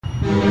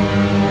Illegal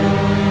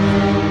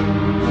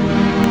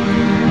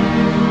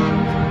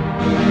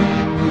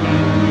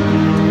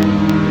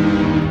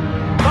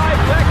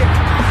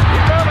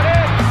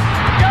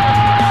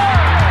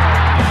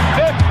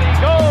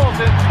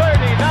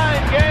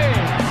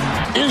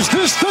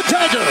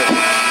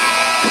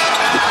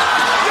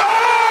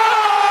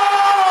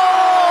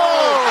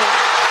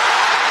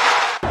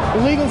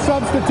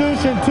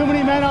substitution, too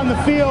many men on the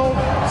field,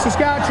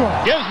 Saskatchewan.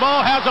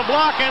 Gizmo has a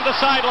block and the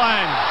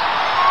sidelines.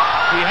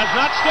 He has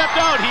not stepped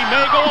out. He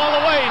may go all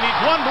the way. He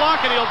needs one block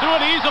and he'll do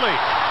it easily.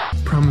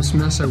 Promise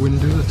Mess I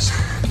wouldn't do this.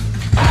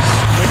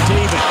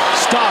 McDavid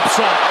stops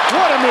up.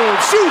 What a move.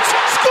 Shoots.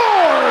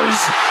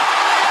 Scores!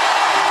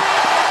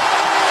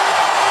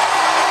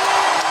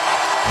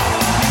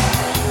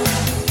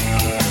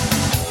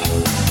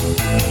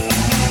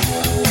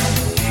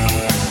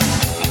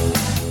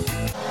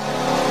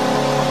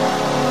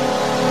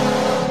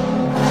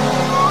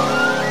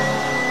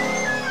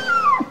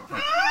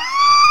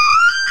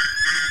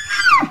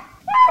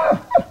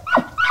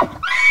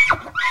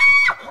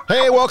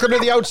 Hey, welcome to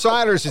The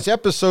Outsiders. It's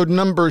episode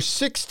number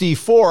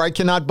 64. I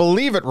cannot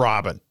believe it,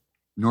 Robin.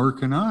 Nor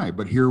can I,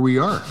 but here we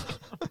are.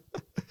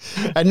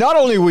 And not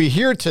only are we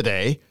here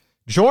today,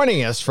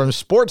 joining us from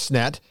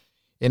SportsNet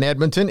in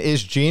Edmonton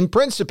is Gene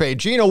Principe.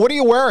 Gino, what are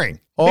you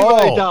wearing?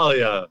 Viva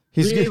Italia.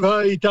 Viva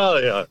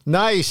Italia.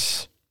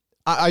 Nice.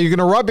 Are you going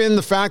to rub in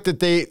the fact that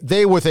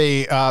they with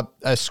a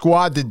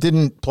squad that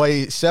didn't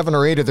play 7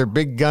 or 8 of their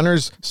big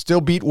gunners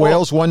still beat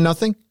Wales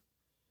 1-0?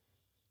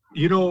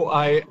 You know,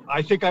 I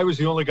think I was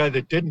the only guy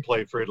that didn't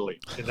play for Italy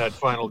in that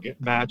final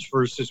match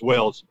versus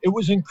Wales. It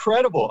was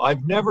incredible.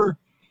 I've never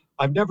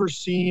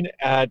seen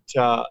at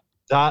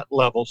that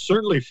level,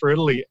 certainly for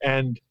Italy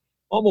and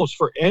almost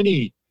for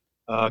any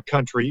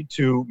country,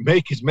 to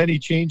make as many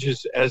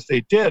changes as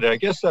they did. I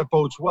guess that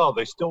bodes well.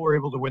 They still were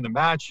able to win the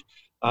match.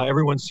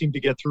 Everyone seemed to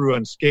get through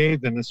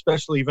unscathed, and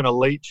especially even a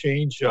late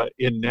change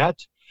in net.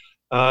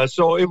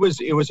 So it was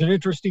an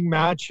interesting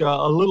match,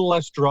 a little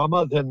less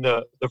drama than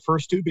the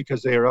first two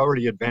because they are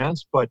already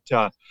advanced. But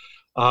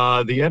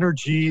the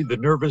energy, the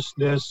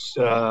nervousness,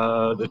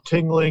 the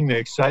tingling, the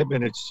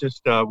excitement, it's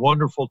just a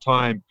wonderful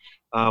time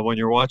when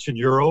you're watching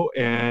Euro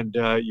and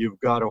you've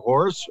got a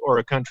horse or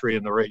a country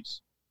in the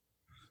race.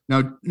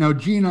 Now,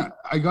 Gina,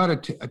 I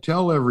got to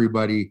tell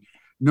everybody,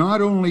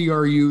 not only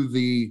are you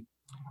the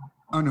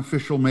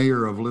unofficial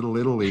mayor of Little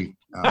Italy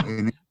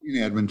in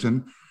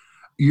Edmonton,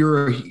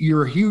 You're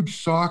a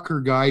huge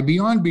soccer guy.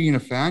 Beyond being a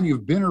fan,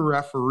 you've been a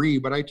referee.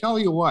 But I tell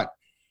you what,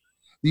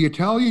 the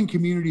Italian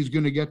community is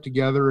going to get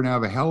together and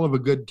have a hell of a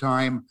good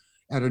time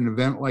at an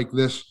event like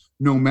this,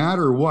 no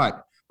matter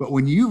what. But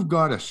when you've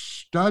got a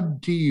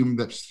stud team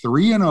that's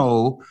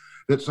 3-0,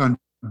 that's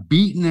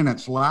unbeaten in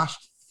its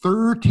last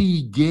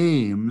 30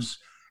 games,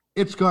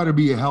 it's got to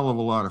be a hell of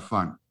a lot of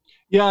fun.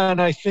 Yeah,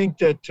 and I think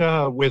that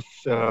with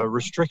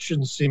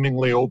restrictions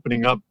seemingly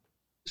opening up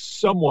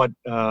somewhat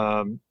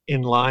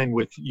in line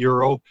with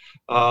Euro,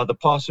 the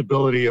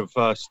possibility of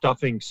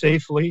stuffing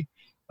safely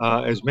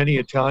as many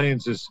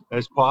Italians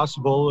as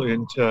possible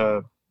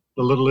into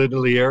the Little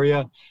Italy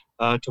area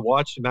to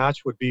watch the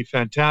match would be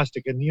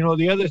fantastic. And, you know,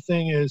 the other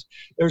thing is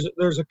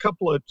there's a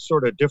couple of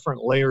sort of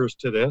different layers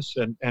to this.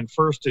 And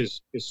first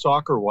is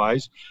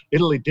soccer-wise.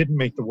 Italy didn't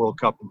make the World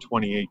Cup in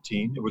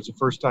 2018. It was the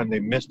first time they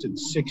missed in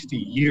 60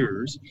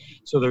 years.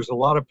 So there's a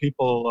lot of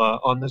people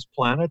on this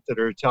planet that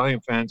are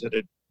Italian fans that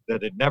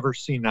had never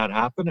seen that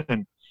happen,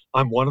 and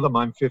I'm one of them.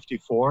 I'm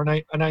 54,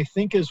 and I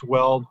think as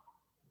well,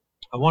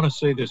 I want to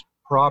say this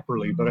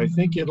properly, but I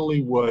think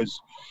Italy was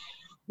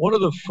one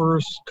of the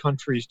first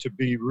countries to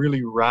be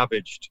really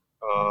ravaged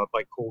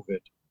by COVID,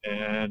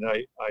 and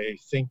I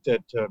think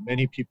that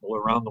many people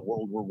around the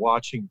world were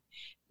watching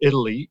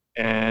Italy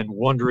and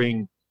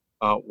wondering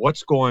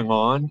what's going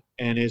on,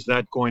 and is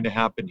that going to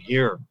happen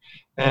here?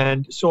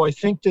 And so I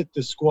think that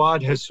the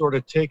squad has sort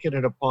of taken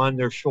it upon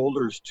their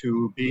shoulders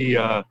to be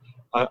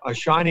a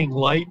shining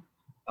light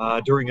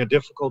during a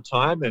difficult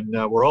time, and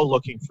we're all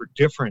looking for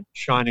different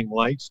shining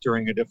lights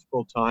during a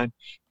difficult time.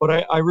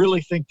 But I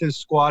really think this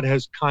squad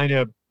has kind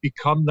of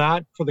become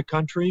that for the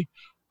country,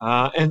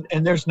 and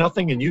there's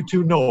nothing, and you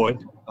two know it,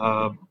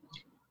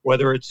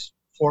 whether it's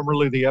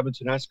formerly the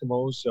Edmonton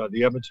Eskimos,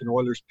 the Edmonton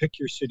Oilers, pick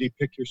your city,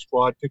 pick your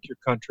squad, pick your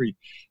country,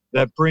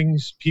 that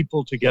brings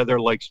people together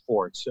like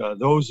sports.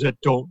 Those that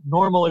don't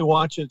normally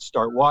watch it,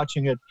 start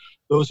watching it.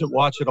 Those that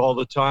watch it all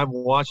the time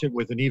watch it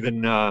with an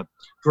even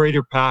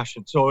greater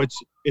passion. So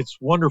it's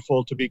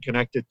wonderful to be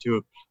connected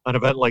to an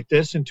event like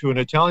this and to an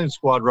Italian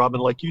squad, Robin,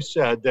 like you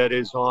said, that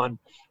is on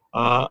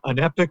an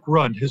epic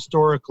run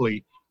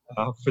historically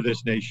for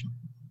this nation.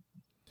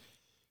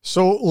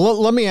 So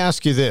let me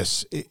ask you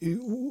this.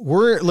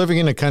 We're living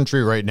in a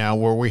country right now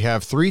where we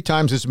have 3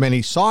 times as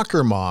many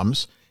soccer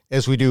moms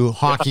as we do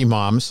hockey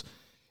moms.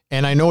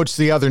 And I know it's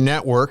the other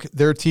network.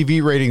 Their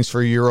TV ratings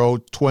for Euro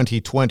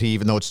 2020,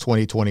 even though it's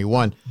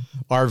 2021,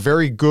 are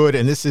very good.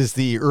 And this is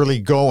the early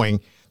going.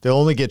 They'll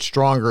only get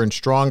stronger and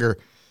stronger.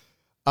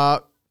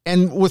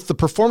 And with the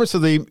performance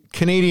of the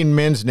Canadian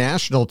men's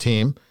national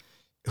team,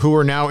 who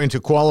are now into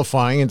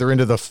qualifying, and they're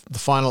into the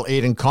final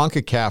 8 in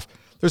CONCACAF.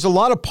 There's a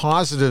lot of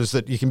positives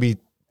that you can be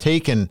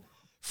taken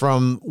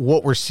from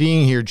what we're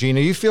seeing here. Gene,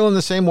 are you feeling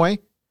the same way?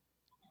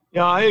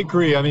 Yeah, I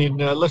agree. I mean,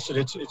 listen,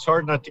 it's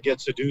hard not to get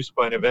seduced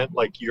by an event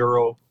like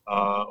Euro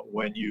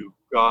when you've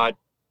got,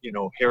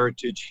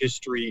 heritage,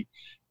 history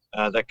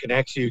that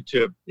connects you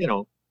to,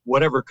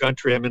 whatever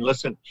country. I mean,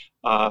 listen,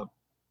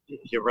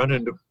 you run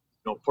into,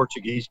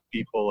 Portuguese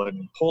people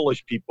and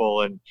Polish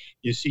people, and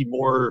you see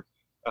more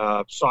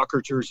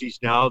soccer jerseys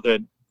now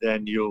than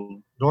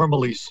you'll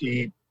normally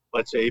see,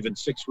 let's say, even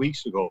 6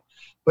 weeks ago.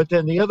 But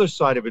then the other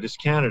side of it is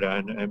Canada.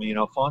 And I mean,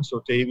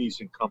 Alphonso Davies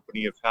and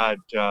company have had,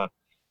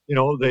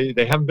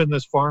 they haven't been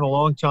this far in a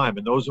long time.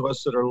 And those of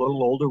us that are a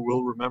little older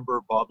will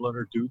remember Bob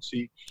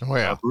Leonard-Duzzi,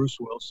 Bruce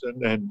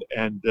Wilson,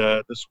 and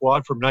the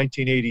squad from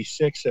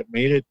 1986 that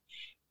made it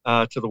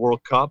to the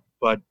World Cup,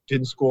 but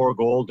didn't score a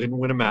goal, didn't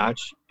win a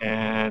match.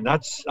 And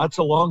that's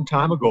a long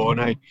time ago.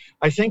 And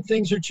I think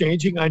things are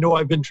changing. I know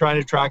I've been trying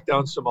to track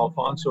down some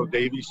Alphonso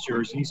Davies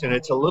jerseys, and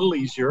it's a little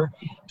easier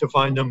to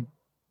find them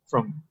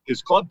from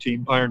his club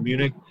team, Bayern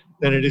Munich,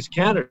 than it is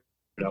Canada.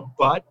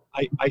 But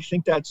I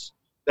think that's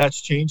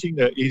changing.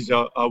 He's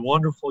a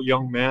wonderful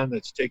young man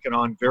that's taken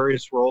on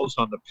various roles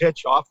on the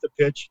pitch, off the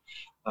pitch,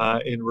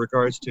 in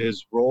regards to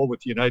his role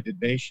with the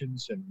United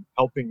Nations and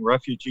helping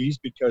refugees,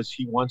 because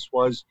he once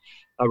was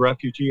a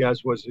refugee,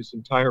 as was his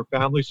entire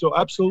family. So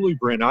absolutely,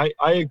 Bryn, I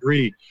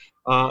agree.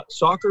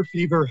 Soccer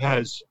fever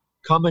has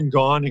come and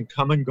gone,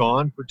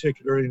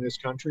 particularly in this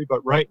country.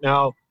 But right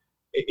now,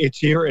 it's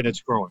here and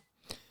it's growing.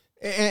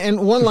 And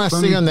one last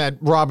thing on that,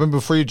 Robin,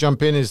 before you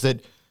jump in, is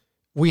that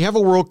we have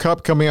a World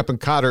Cup coming up in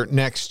Qatar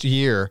next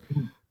year,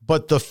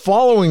 but the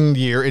following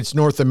year, it's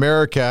North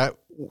America.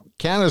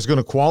 Canada's going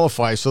to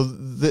qualify. So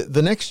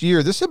the next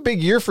year, this is a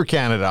big year for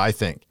Canada, I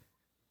think.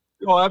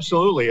 Oh,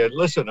 absolutely. And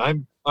listen,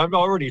 I'm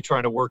already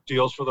trying to work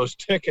deals for those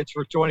tickets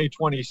for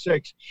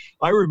 2026.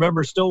 I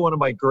remember still one of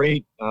my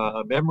great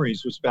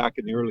memories was back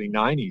in the early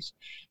 90s.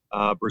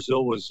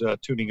 Brazil was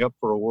tuning up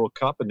for a World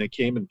Cup, and they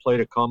came and played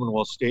at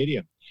Commonwealth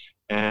Stadium.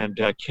 And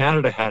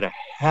Canada had a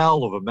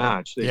hell of a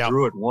match. They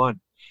drew it 1.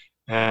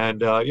 And,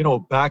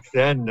 back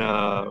then,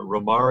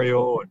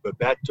 Romario and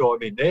Bebeto, I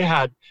mean, they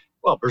had,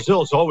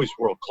 Brazil is always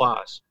world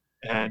class.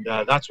 And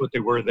that's what they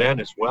were then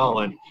as well.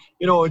 And,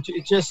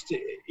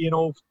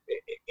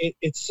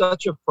 it's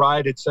such a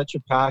pride. It's such a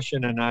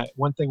passion. And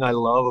one thing I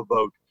love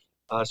about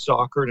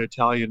soccer and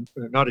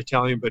not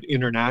Italian, but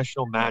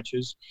international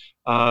matches,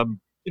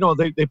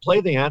 they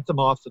play the anthem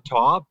off the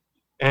top.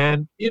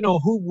 And,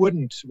 who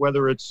wouldn't,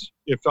 whether it's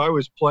if I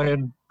was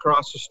playing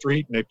across the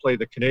street and they play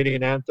the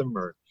Canadian anthem,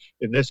 or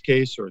in this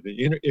case, or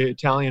the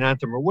Italian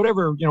anthem, or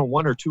whatever,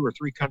 1 or 2 or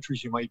 3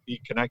 countries you might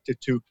be connected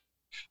to.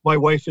 My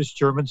wife is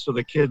German, so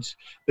the kids,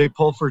 they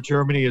pull for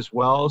Germany as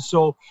well.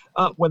 So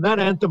when that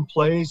anthem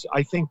plays,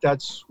 I think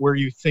that's where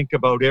you think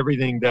about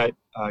everything that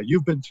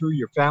you've been through,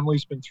 your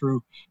family's been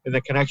through, and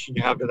the connection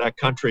you have to that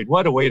country. And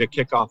what a way to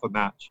kick off a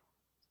match.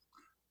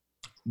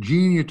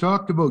 Gene, you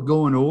talked about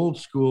going old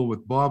school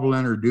with Bob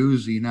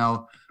Leonard-Duzzi.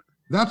 Now,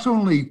 that's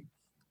only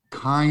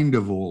kind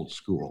of old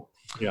school.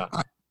 Yeah.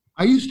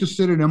 I used to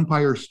sit at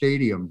Empire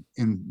Stadium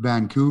in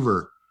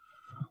Vancouver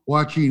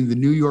watching the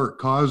New York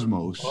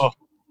Cosmos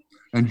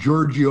and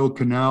Giorgio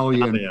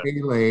Canali and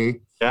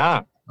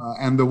Pele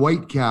and the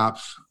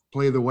Whitecaps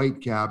play the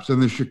Whitecaps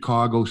and the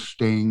Chicago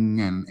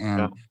Sting.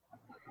 And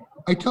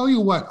I tell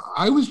you what,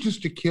 I was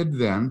just a kid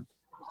then,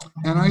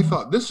 and I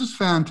thought, this is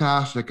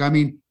fantastic. I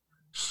mean,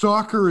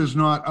 soccer is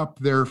not up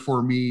there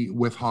for me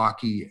with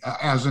hockey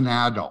as an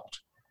adult.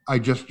 I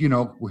just,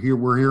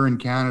 we're here in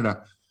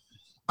Canada.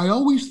 I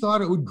always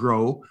thought it would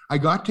grow. I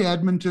got to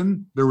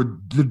Edmonton. The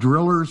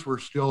Drillers were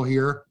still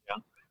here. Yeah.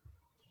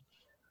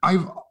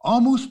 I've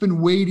almost been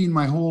waiting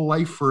my whole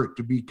life for it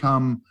to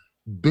become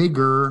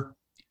bigger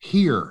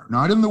here,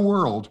 not in the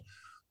world,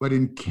 but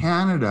in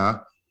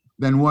Canada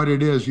than what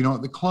it is,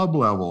 at the club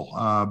level,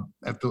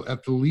 at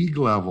the league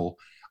level.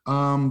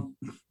 Why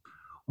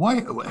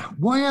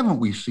haven't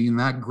we seen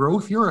that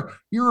growth?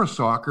 You're a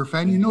soccer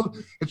fan.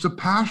 It's a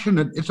passion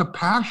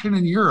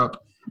in Europe.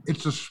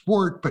 It's a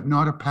sport, but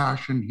not a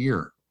passion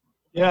here.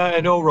 Yeah, I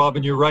know,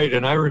 Robin, you're right.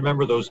 And I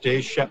remember those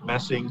days, Shep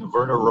Messing,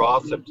 Werner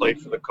Roth that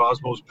played for the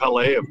Cosmos,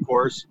 Pelé, of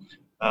course.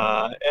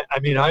 I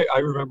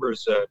remember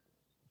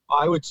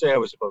I would say I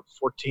was about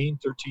 14,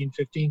 13,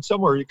 15,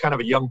 somewhere kind of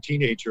a young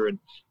teenager. And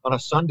on a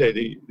Sunday,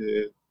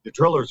 the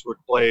Drillers would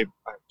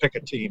pick a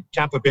team,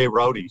 Tampa Bay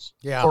Rowdies,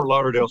 Fort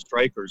Lauderdale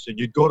Strikers, and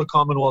you'd go to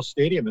Commonwealth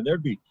Stadium and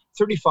there'd be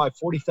 35,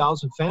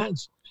 40,000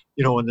 fans,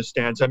 in the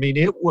stands. I mean,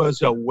 it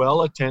was a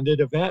well-attended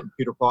event.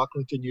 Peter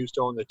Pocklington used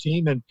to own the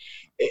team, and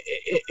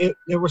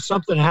there was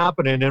something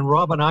happening. And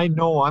Robin, I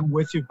know I'm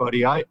with you,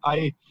 buddy. I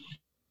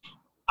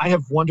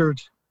have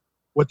wondered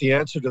what the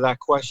answer to that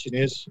question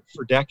is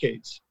for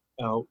decades.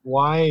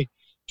 Why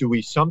do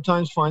we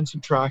sometimes find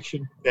some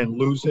traction, then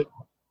lose it,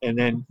 and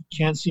then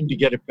can't seem to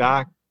get it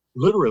back?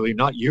 Literally,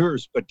 not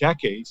years, but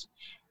decades.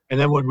 And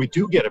then when we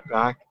do get it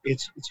back,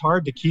 it's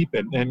hard to keep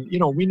it. And,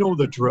 we know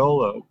the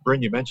drill.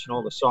 Bryn, you mentioned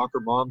all the soccer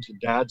moms and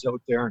dads out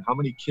there and how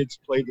many kids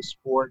play the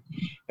sport.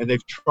 And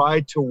they've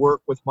tried to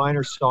work with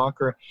minor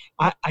soccer.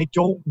 I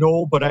don't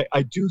know, but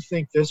I do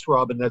think this,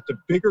 Robin, that the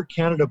bigger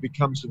Canada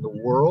becomes in the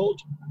world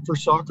for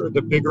soccer,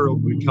 the bigger it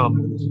will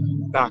become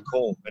back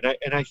home.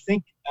 And I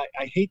think,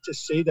 I hate to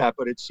say that,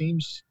 but it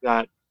seems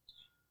that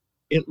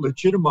it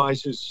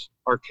legitimizes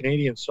our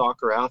Canadian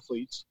soccer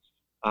athletes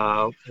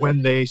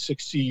when they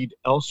succeed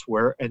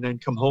elsewhere and then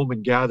come home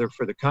and gather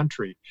for the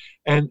country.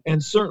 And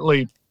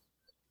certainly,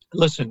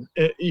 listen,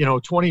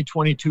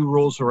 2022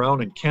 rolls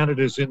around and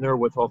Canada's in there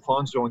with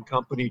Alfonso and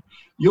company.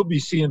 You'll be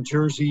seeing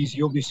jerseys,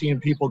 you'll be seeing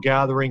people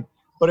gathering.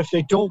 But if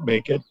they don't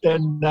make it,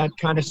 then that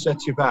kind of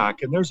sets you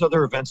back. And there's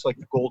other events like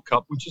the Gold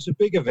Cup, which is a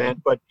big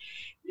event. But,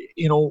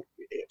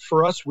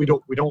 for us, we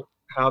don't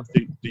have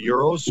the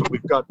Euros. So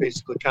we've got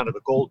basically kind of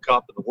the Gold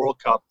Cup and the World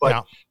Cup.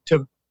 But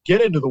to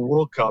get into the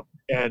World Cup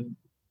and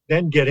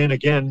then get in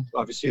again,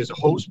 obviously as a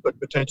host, but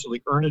potentially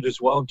earn it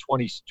as well in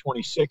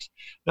 2026.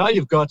 Now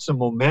you've got some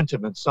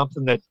momentum and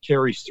something that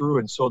carries through.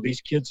 And so these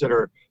kids that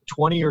are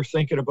 20 are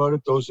thinking about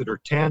it, those that are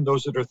 10,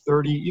 those that are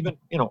 30, even,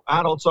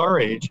 adults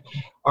our age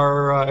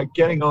are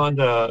getting on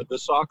the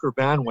soccer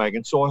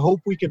bandwagon. So I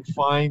hope we can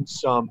find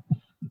some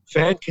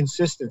fan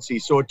consistency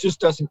so it just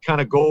doesn't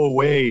kind of go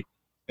away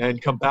and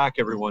come back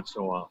every once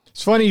in a while.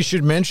 It's funny you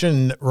should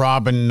mention,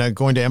 Robin,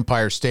 going to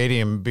Empire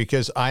Stadium,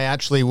 because I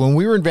actually, when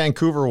we were in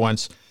Vancouver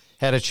once,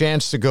 had a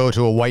chance to go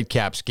to a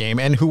Whitecaps game.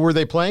 And who were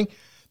they playing?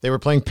 They were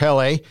playing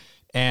Pelé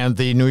and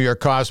the New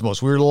York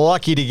Cosmos. We were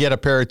lucky to get a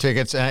pair of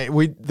tickets.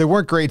 There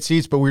weren't great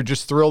seats, but we were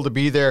just thrilled to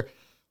be there.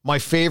 My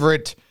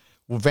favorite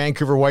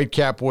Vancouver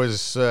Whitecap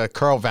was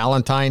Carl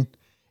Valentine.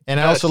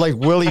 And I also like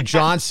Willie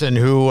Johnson,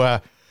 who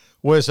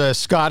was a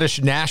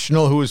Scottish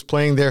national who was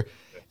playing there,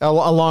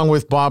 along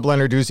with Bob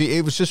Lenarduzzi.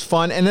 It was just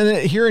fun. And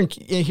then here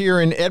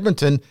in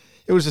Edmonton,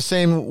 it was the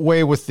same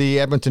way with the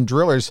Edmonton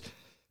Drillers.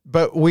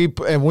 But we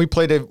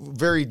played a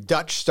very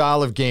Dutch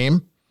style of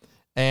game,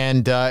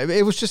 and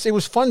it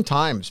was fun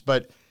times.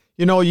 But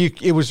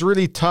it was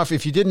really tough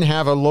if you didn't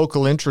have a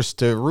local interest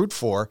to root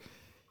for.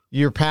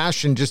 Your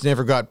passion just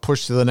never got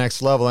pushed to the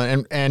next level.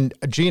 And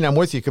Gene, I'm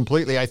with you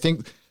completely. I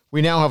think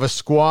we now have a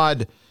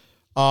squad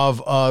of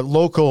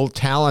local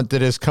talent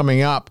that is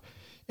coming up,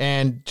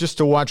 and just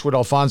to watch what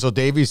Alfonso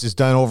Davies has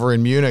done over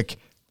in Munich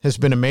has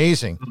been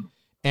amazing.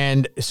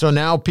 And so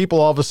now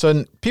people all of a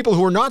sudden, people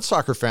who are not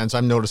soccer fans,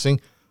 I'm noticing,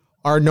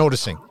 are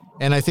noticing.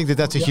 And I think that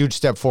that's a huge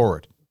step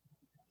forward.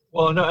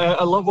 Well, no,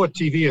 I love what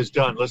TV has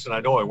done. Listen,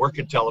 I know I work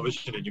in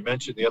television, and you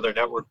mentioned the other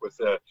network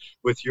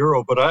with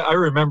Euro, but I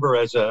remember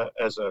as a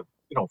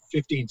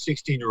 15,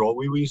 16-year-old,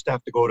 we used to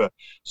have to go to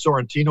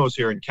Sorrentino's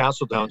here in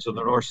Castle Downs on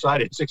the north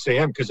side at 6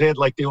 a.m. because they had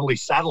like the only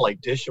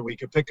satellite dish, and we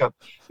could pick up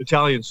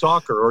Italian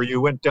soccer, or you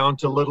went down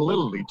to Little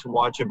Italy to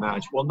watch a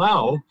match. Well,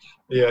 now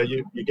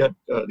you get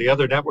the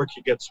other network,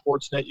 you get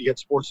SportsNet, you get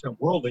SportsNet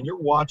World, and you're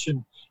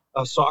watching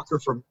soccer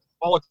from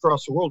all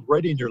across the world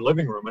right in your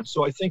living room. And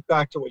so I think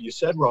back to what you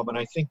said, Robin,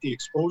 I think the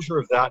exposure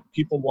of that,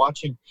 people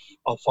watching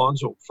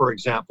Alfonso, for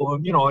example,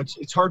 and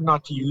it's hard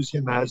not to use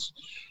him as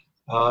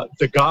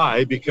the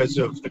guy because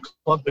of the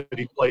club that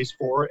he plays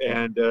for,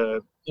 and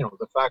the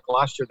fact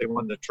last year they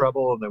won the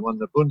treble and they won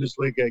the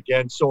Bundesliga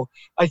again. So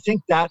I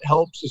think that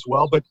helps as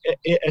well. But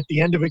at the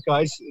end of it,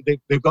 guys,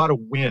 they've got to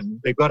win.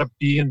 They've got to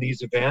be in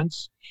these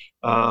events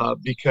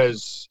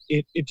because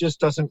it just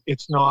doesn't.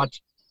 It's not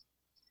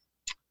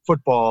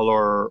football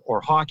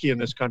or hockey in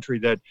this country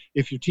that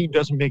if your team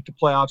doesn't make the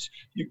playoffs,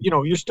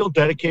 you're still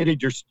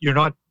dedicated. You're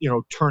not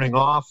turning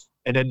off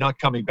and then not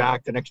coming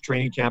back the next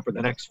training camp or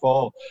the next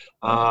fall.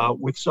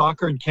 With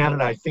soccer in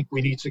Canada, I think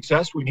we need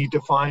success. We need to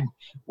find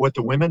what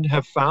the women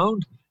have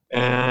found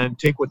and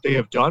take what they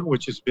have done,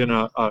 which has been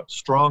a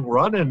strong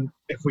run. And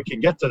if we can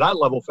get to that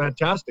level,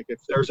 fantastic. If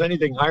there's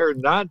anything higher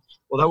than that,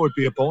 well, that would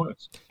be a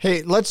bonus.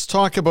 Hey, let's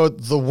talk about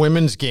the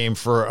women's game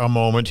for a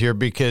moment here,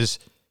 because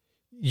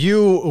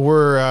you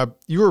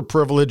were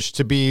privileged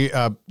to be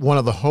one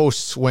of the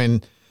hosts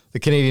when the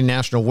Canadian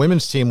national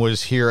women's team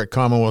was here at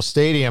Commonwealth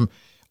Stadium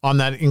on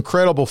that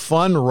incredible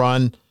fun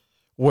run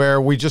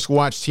where we just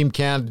watched Team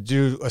Canada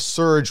do a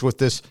surge with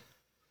this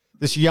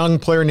young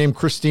player named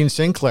Christine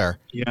Sinclair.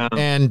 Yeah.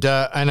 And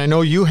I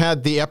know you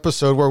had the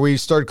episode where we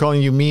started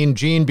calling you Mean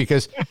Gene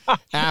because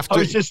after I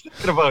was just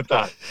thinking about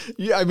that.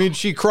 Yeah, I mean,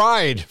 she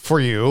cried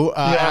for you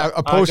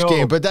a post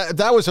game, but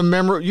that was a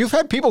memory. You've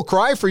had people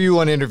cry for you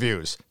on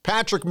interviews.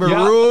 Patrick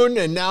Maroon,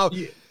 and now,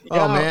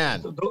 oh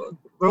man.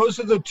 Those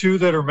are the two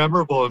that are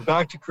memorable. And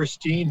back to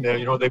Christine,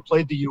 they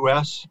played the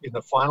U.S. in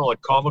the final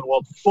at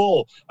Commonwealth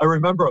full. I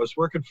remember I was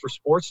working for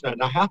Sportsnet,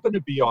 and I happened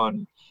to be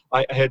on.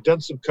 I had done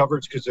some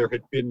coverage because there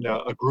had been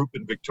a group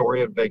in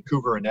Victoria, and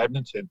Vancouver, and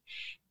Edmonton.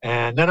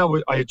 And then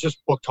I had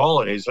just booked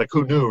holidays. Like,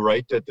 who knew,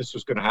 right, that this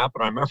was going to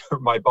happen? I remember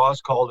my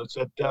boss called and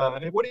said,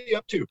 hey, what are you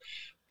up to?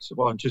 I said,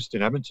 well, I'm just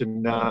in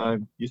Edmonton.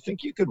 You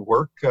think you could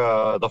work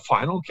the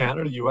final,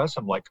 Canada-US?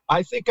 I'm like,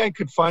 I think I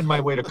could find my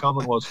way to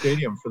Commonwealth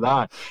Stadium for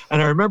that. And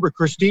I remember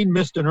Christine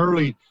missed an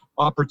early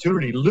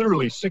opportunity,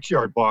 literally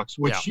 6-yard box,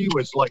 which she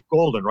was like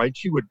golden, right?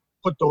 She would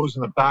put those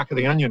in the back of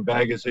the onion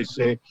bag, as they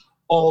say,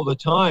 all the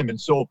time. And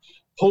so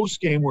post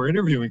game, we're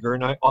interviewing her,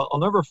 and I'll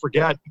never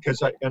forget,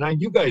 because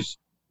you guys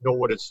know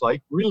what it's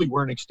like. Really,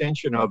 we're an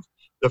extension of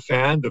the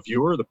fan, the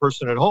viewer, the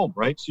person at home,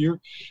 right? So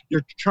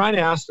you're trying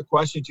to ask the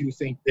questions you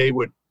think they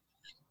would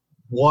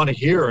want to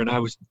hear. And I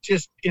was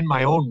just in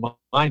my own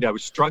mind, I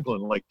was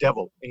struggling like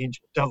devil,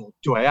 angel, devil.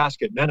 Do I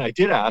ask it? And then I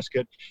did ask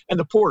it. And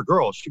the poor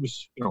girl, she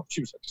was like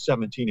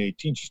 17,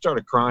 18. She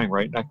started crying,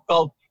 right? And I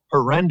felt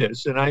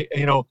horrendous. And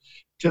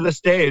to this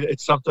day,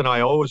 it's something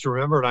I always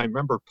remember. And I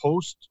remember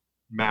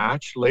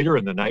post-match later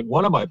in the night,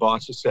 one of my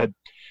bosses said,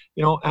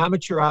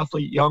 amateur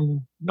athlete,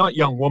 not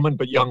young woman,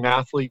 but young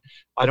athlete,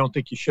 I don't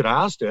think you should have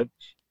asked it.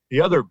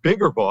 The other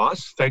bigger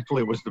boss,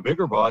 thankfully it was the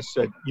bigger boss,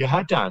 said you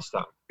had to ask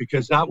that,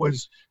 because that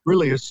was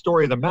really a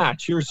story of the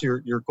match. Here's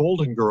your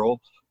golden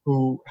girl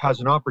who has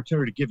an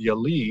opportunity to give you a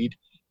lead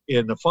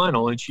in the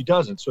final, and she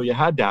doesn't. So you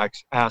had to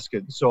ask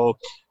it. So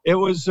it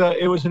was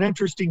an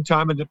interesting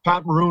time, and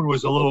Pat Maroon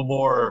was a little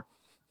more.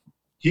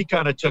 He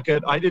kind of took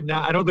it. I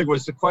don't think it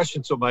was the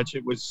question so much.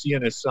 It was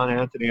seeing his son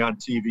Anthony on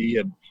TV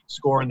and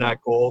scoring that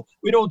goal.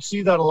 We don't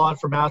see that a lot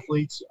from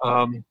athletes.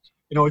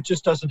 It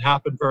just doesn't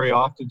happen very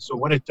often. So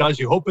when it does,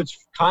 you hope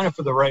it's kind of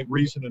for the right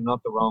reason and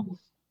not the wrong one.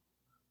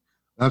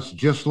 That's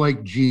just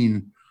like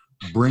Gene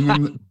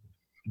bringing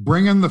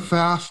the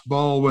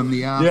fastball when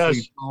the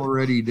athlete's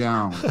already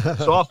down.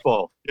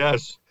 Softball,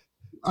 yes.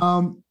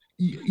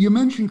 You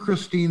mentioned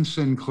Christine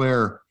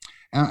Sinclair,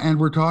 and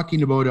we're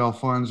talking about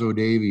Alphonso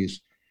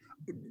Davies.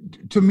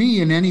 To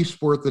me, in any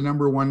sport, the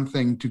number one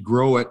thing to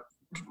grow it,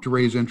 to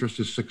raise interest,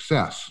 is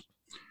success.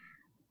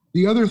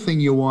 The other thing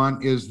you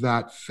want is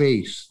that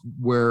face,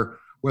 where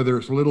whether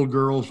it's little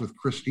girls with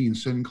Christine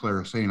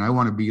Sinclair saying, I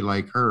want to be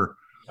like her,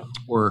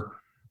 or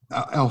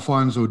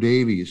Alphonso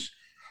Davies.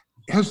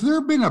 Has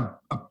there been a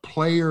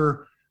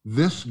player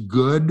this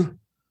good,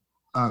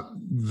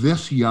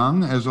 this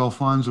young as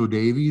Alphonso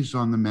Davies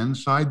on the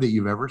men's side that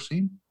you've ever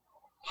seen?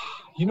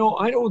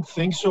 I don't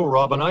think so,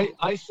 Robin.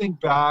 I think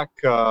back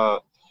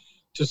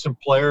to some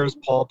players,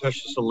 Paul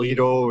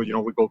Pescisolito,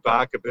 we go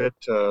back a bit,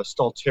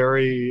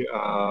 Stalteri.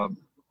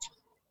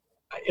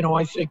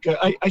 I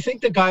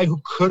think the guy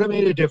who could have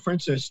made a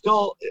difference, and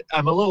still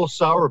I'm a little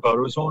sour about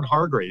it, was Owen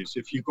Hargreaves.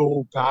 If you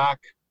go back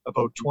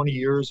about 20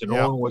 years, and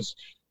Owen was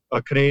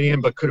a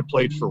Canadian but could have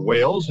played for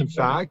Wales, in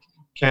fact,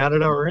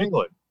 Canada or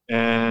England.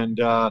 And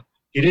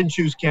he didn't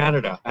choose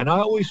Canada. And I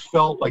always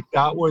felt like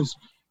that was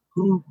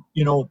who,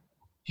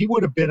 he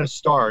would have been a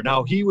star.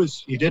 Now he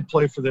did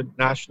play for the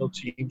national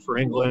team for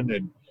England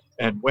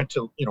and went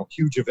to,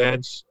 huge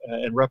events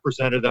and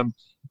represented them.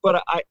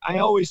 But I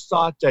always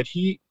thought that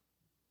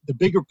the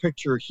bigger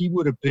picture, he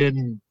would have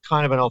been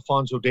kind of an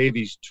Alphonso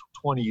Davies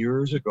 20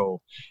 years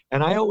ago.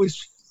 And I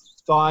always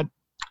thought,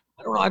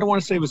 I don't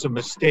want to say it was a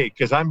mistake,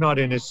 because I'm not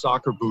in his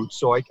soccer boots,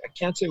 so I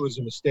can't say it was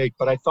a mistake,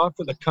 but I thought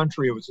for the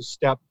country it was a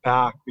step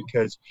back,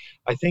 because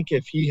I think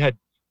if he had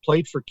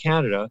played for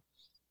Canada,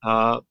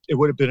 it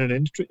would have been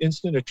an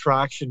instant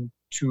attraction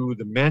to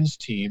the men's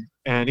team,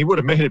 and he would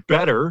have made it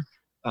better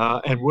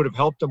and would have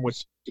helped them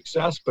with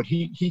success. But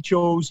he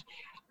chose,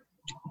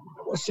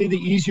 let's say, the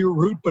easier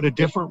route, but a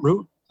different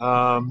route.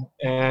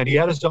 And he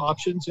had his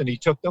options, and he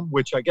took them,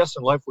 which I guess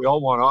in life we all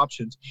want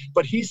options.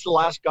 But he's the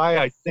last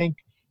guy, I think,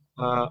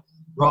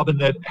 Robin,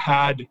 that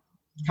had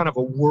kind of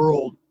a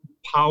world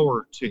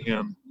power to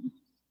him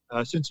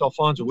since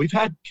Alphonso. We've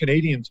had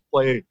Canadians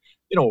play,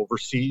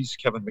 overseas.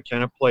 Kevin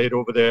McKenna played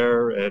over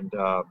there, and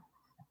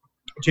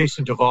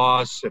Jason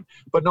DeVos,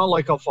 but not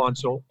like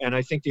Alphonso. And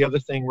I think the other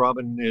thing,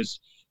 Robin, is,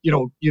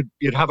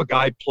 you'd have a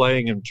guy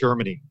playing in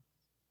Germany,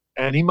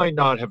 and he might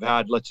not have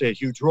had, let's say, a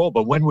huge role,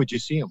 but when would you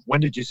see him? When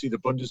did you see the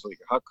Bundesliga?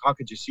 How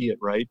could you see it,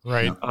 right?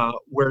 Right.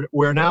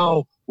 Where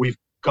now we've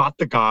got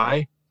the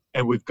guy,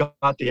 and we've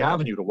got the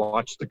avenue to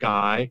watch the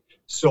guy.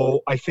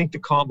 So I think the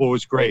combo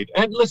is great.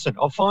 And listen,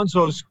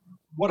 Alphonso's,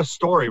 what a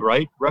story,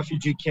 right?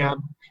 Refugee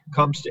camp,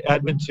 comes to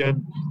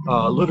Edmonton,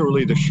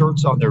 literally the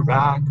shirts on their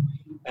back,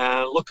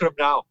 and look at him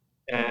now.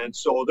 And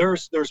so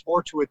there's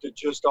more to it than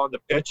just on the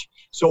pitch.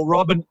 So,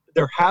 Robin,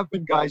 there have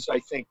been guys, I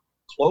think,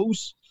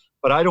 close,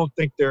 but I don't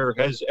think there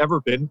has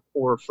ever been,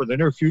 or for the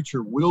near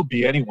future will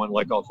be, anyone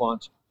like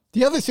Alphonso.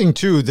 The other thing,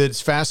 too,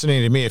 that's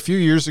fascinating to me, a few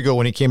years ago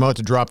when he came out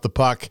to drop the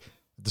puck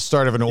at the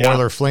start of an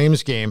Oiler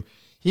Flames game,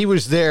 he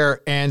was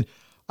there, and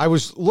I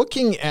was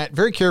looking at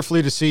very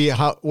carefully to see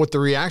what the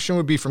reaction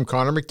would be from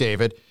Connor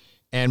McDavid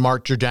and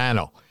Mark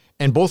Giordano.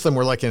 And both of them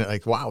were like,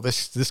 wow,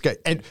 this guy,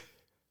 and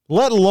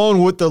let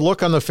alone what the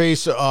look on the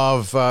face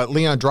of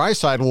Leon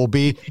Draisaitl will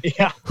be,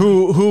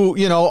 who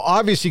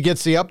obviously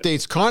gets the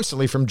updates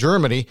constantly from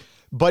Germany,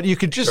 but you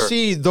could just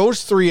see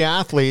those three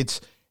athletes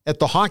at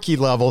the hockey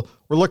level.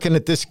 We're looking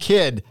at this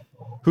kid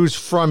who's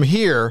from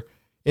here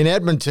in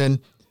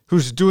Edmonton,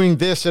 who's doing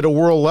this at a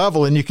world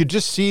level, and you could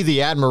just see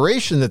the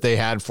admiration that they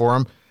had for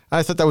him.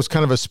 I thought that was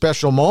kind of a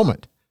special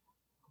moment.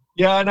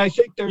 Yeah, and I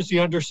think there's the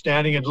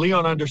understanding, and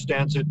Leon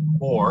understands it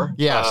more.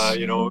 Yes.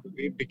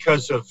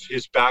 Because of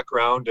his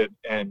background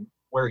and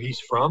where he's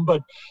from.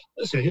 But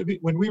listen,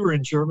 when we were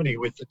in Germany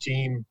with the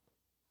team,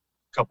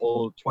 I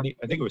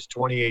think it was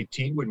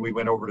 2018 when we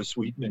went over to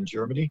Sweden and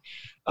Germany.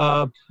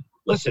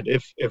 Listen,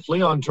 if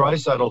Leon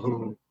Draisaitl,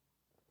 who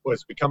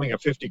was becoming a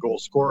 50-goal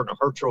scorer and a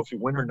Hart Trophy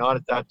winner, not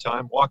at that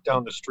time, walked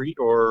down the street,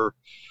 or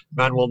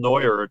Manuel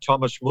Neuer or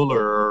Thomas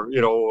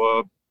Müller,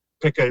 or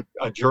pick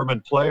a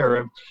German player,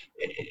 and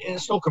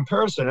it's no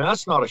comparison. And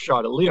that's not a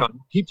shot at Leon.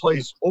 He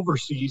plays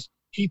overseas.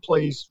 He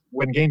plays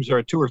when games are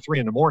at 2 or 3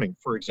 in the morning,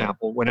 for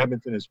example, when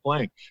Edmonton is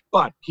playing.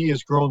 But he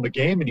has grown the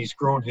game, and he's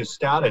grown his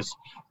status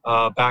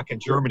back in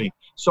Germany.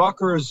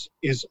 Soccer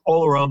is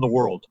all around the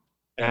world,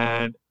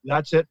 and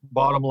that's it,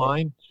 bottom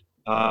line.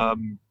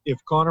 If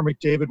Connor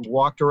McDavid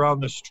walked around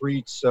the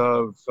streets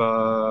of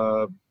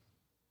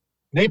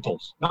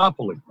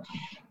Napoli,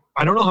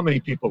 I don't know how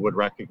many people would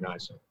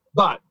recognize him.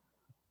 But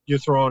you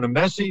throw in a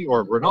Messi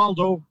or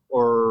Ronaldo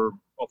or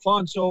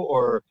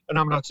Alfonso, and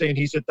I'm not saying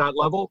he's at that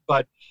level,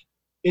 but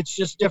it's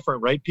just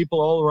different, right? People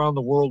all around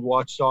the world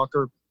watch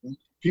soccer.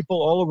 People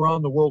all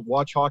around the world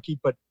watch hockey,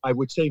 but I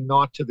would say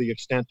not to the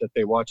extent that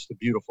they watch the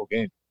beautiful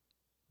game.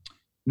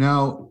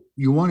 Now,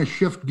 you want to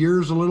shift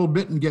gears a little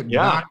bit and get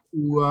back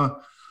to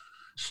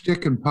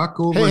stick and puck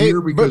over here,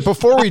 because but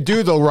before we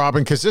do though,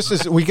 Robin, because this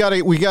is we got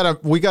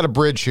a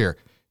bridge here.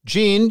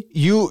 Gene,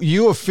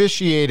 you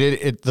officiated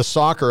at the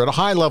soccer at a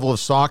high level of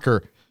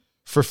soccer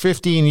for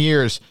 15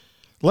 years.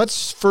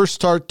 Let's first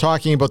start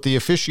talking about the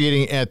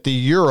officiating at the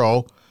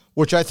Euro,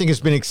 which I think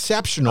has been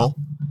exceptional.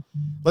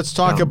 Let's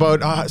talk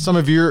about some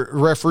of your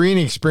refereeing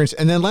experience,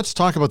 and then let's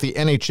talk about the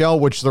NHL,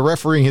 which the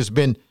refereeing has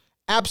been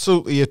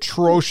absolutely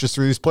atrocious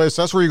through these plays.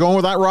 That's where you're going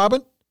with that,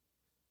 Robin?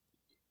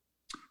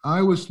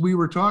 We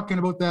were talking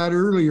about that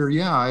earlier.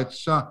 Yeah,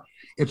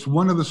 it's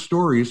one of the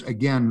stories,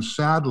 again,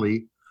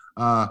 sadly,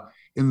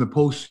 in the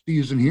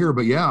postseason here.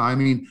 But yeah, I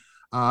mean,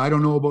 I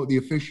don't know about the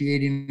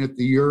officiating at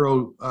the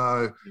Euro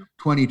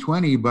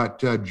 2020,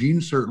 but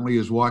Gene certainly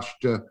has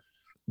watched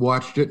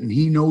it, and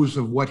he knows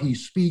of what he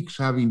speaks,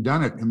 having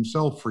done it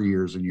himself for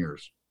years and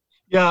years.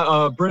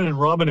 Yeah, Brendan,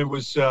 Robin, it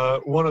was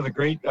one of the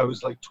great, I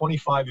was like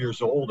 25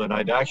 years old, and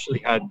I'd actually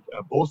had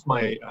both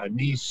my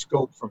knees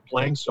scoped from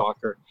playing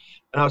soccer,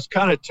 and I was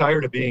kind of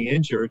tired of being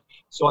injured.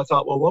 So I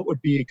thought, well, what would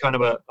be kind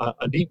of a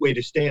neat way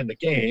to stay in the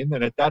game?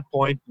 And at that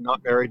point,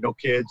 not married, no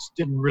kids,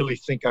 didn't really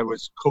think I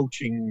was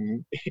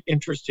coaching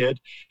interested.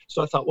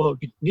 So I thought, well, it'd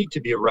be neat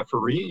to be a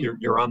referee.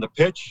 You're on the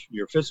pitch,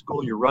 you're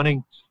physical, you're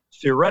running.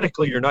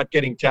 Theoretically, you're not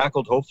getting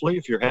tackled, hopefully,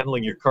 if you're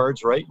handling your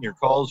cards right and your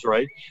calls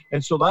right.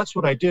 And so that's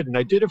what I did. And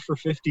I did it for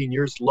 15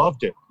 years,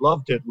 loved it.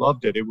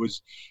 It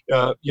was,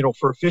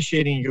 for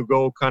officiating, you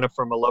go kind of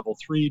from a level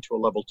 3 to a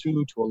level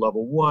 2 to a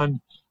level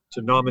 1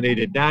 to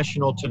nominated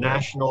national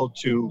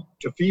to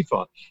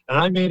FIFA. And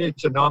I made it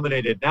to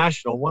nominated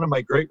national. One of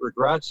my great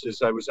regrets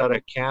is I was at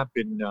a camp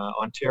in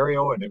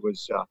Ontario, and it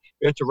was,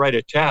 we had to write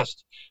a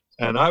test.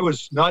 And I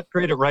was not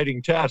great at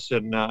writing tests,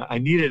 and I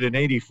needed an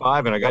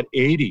 85, and I got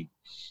 80.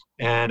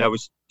 And I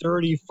was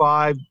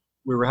 35.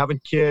 We were having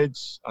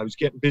kids. I was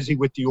getting busy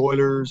with the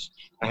Oilers.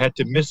 I had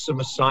to miss some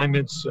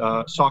assignments,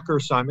 soccer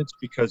assignments,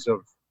 because of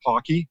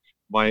hockey,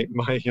 my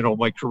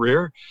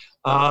career.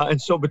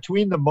 And so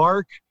between the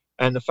mark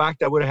and the fact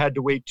that I would have had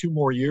to wait 2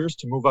 more years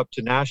to move up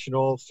to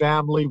national,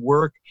 family,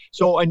 work.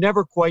 So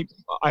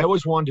I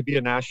always wanted to be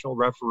a national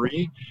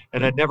referee,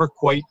 and I never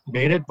quite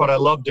made it, but I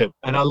loved it.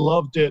 And I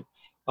loved it.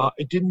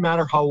 It didn't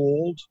matter how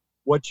old,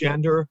 what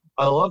gender.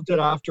 I loved it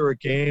after a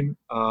game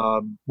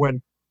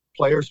when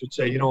players would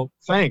say,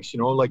 thanks,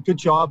 like, good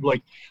job.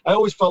 Like, I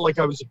always felt like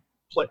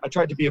I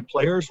tried to be a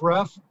player's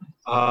ref.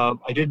 I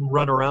didn't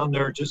run around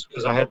there just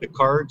because I had the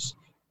cards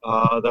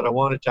that I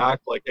wanted to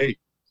act like, hey,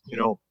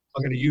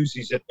 I'm going to use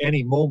these at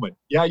any moment.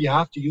 Yeah, you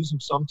have to use them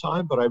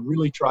sometime, but I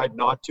really tried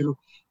not to.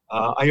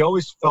 I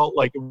always felt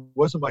like it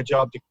wasn't my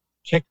job to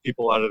kick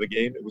people out of the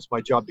game. It was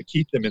my job to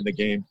keep them in the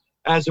game,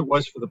 as it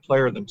was for the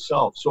player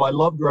themselves. So I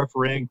loved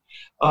refereeing.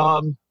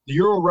 The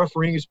Euro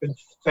refereeing has been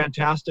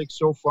fantastic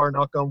so far,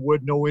 knock on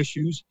wood, no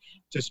issues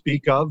to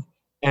speak of.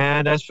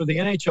 And as for the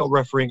NHL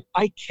refereeing,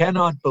 I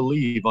cannot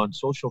believe on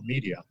social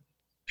media,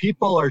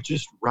 people are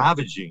just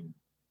ravaging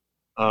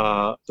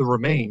the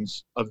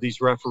remains of these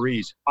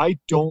referees. I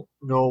don't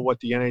know what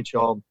the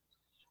NHL,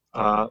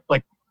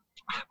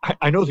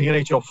 I know the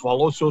NHL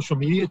follows social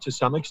media to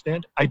some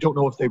extent. I don't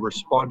know if they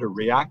respond or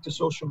react to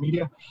social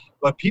media,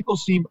 but people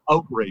seem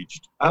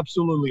outraged,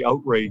 absolutely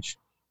outraged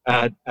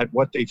at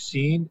what they've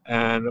seen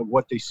and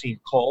what they've seen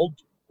called,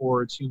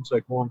 or it seems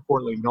like more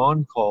importantly,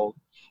 non-called.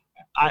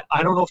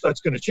 I don't know if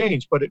that's going to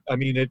change, but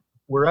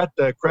we're at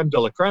the creme de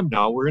la creme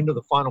now. We're into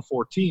the final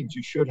 4 teams.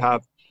 You should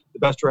have the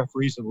best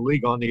referees in the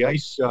league on the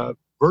ice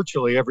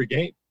virtually every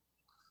game.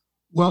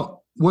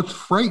 Well, what's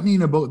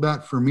frightening about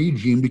that for me,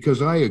 Gene,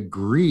 because I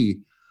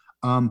agree,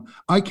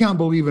 I can't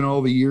believe in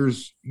all the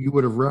years you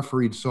would have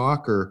refereed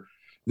soccer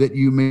that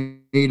you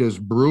made as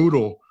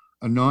brutal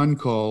a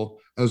non-call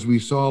as we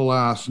saw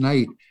last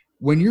night.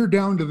 When you're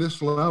down to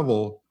this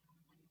level,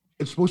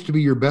 it's supposed to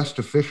be your best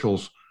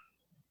officials.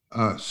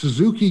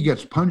 Suzuki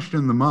gets punched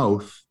in the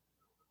mouth.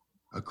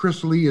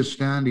 Chris Lee is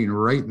standing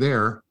right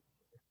there.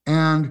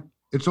 And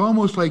it's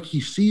almost like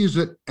he sees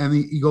it and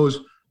he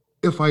goes,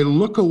 if I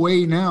look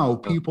away now,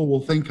 people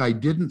will think I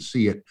didn't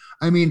see it.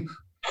 I mean,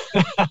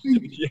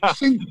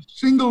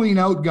 singling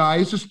out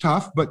guys is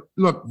tough, but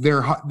look,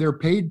 they're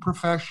paid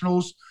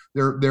professionals.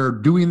 They're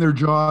doing their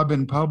job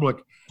in public.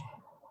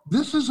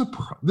 This is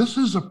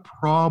a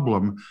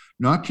problem,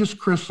 not just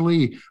Chris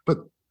Lee, but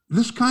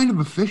this kind of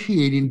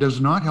officiating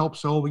does not help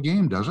sell the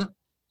game, does it?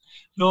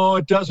 No,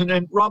 it doesn't.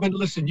 And Robin,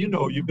 listen,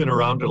 you've been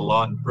around it a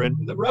lot, and Brent,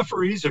 the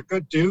referees are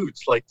good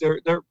dudes. Like they're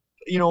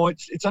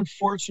it's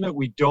unfortunate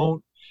we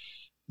don't.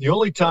 The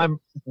only time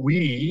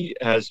we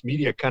as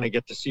media kind of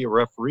get to see a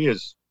referee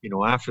is,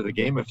 after the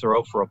game, if they're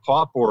out for a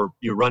pop, or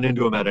you run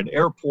into them at an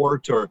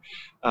airport, or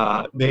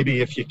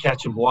maybe if you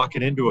catch them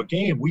walking into a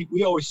game,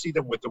 we always see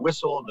them with the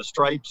whistle and the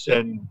stripes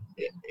and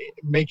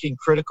making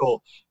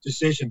critical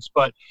decisions.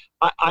 But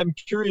I'm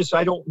curious.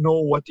 I don't know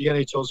what the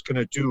NHL is going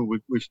to do.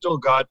 We've still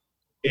got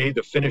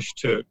the finish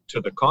to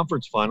the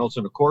conference finals,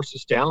 and of course the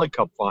Stanley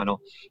Cup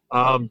final.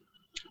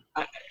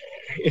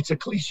 It's a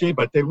cliche,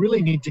 but they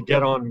really need to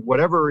get on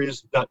whatever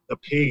is the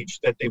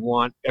page that they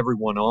want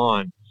everyone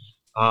on.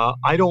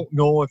 I don't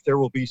know if there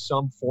will be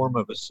some form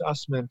of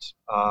assessment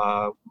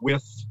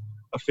with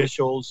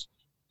officials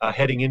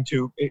heading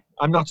into it.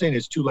 I'm not saying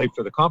it's too late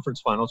for the conference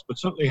finals, but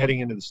certainly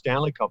heading into the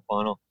Stanley Cup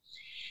final.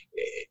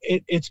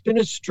 It's been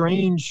a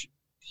strange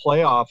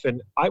playoff,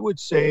 and I would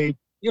say,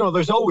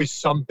 there's always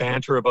some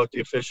banter about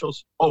the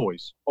officials,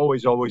 always,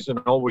 and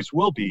always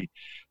will be.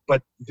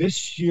 But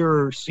this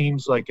year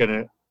seems like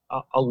a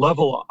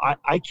level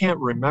I can't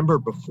remember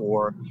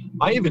before.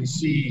 I even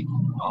see,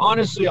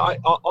 honestly,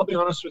 I'll be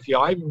honest with you,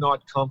 I'm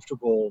not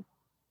comfortable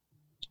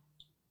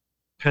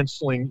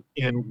penciling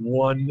in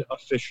one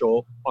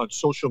official on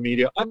social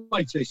media. I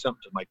might say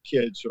something to my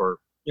kids, or,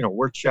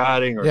 we're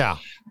chatting,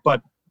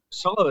 but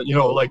some of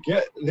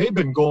the, they've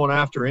been going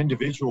after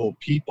individual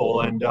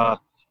people, and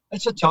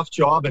it's a tough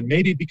job. And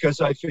maybe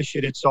because I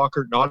officiated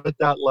soccer, not at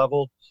that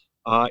level,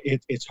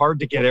 it's hard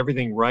to get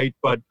everything right.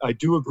 But I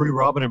do agree,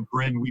 Robin and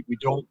Bryn, we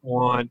don't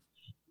want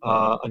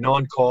a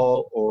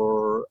non-call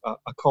or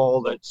a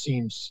call that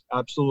seems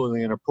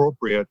absolutely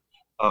inappropriate,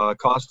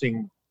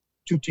 costing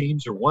two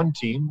teams or one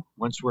team,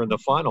 once we're in the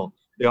final,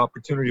 the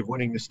opportunity of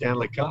winning the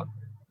Stanley Cup.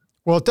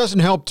 Well, it doesn't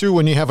help, too,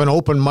 when you have an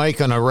open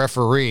mic on a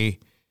referee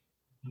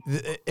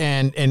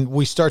and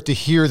we start to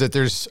hear that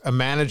there's a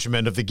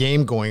management of the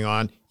game going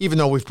on, even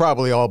though we've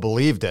probably all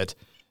believed it.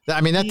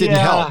 I mean, that didn't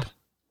help.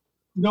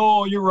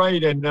 No, you're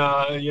right. And,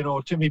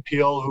 Timmy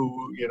Peel,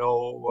 who,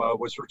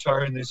 was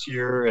retiring this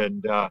year,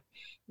 and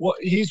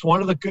he's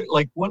one of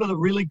the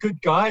really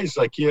good guys.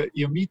 Like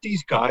you meet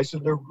these guys,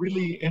 and they're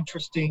really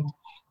interesting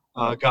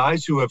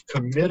guys who have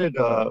committed,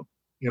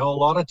 a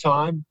lot of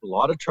time, a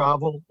lot of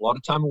travel, a lot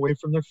of time away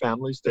from their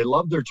families. They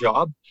love their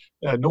job,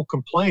 no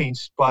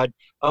complaints, but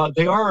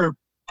they are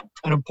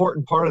an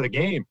important part of the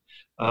game.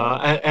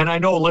 And I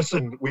know,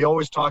 listen, we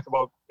always talk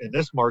about in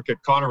this market,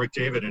 Connor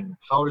McDavid, and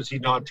how does he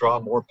not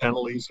draw more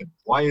penalties, and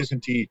why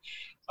isn't he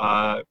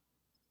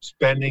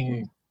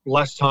spending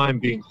less time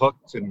being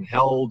hooked and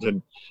held?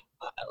 And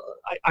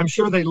I'm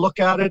sure they look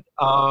at it.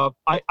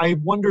 I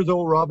wonder,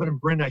 though, Robin and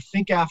Bryn, I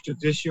think after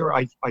this year,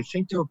 I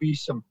think there'll be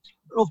some, I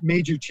don't know if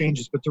major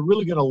changes, but they're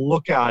really going to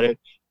look at it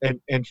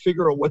and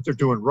figure out what they're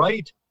doing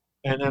right,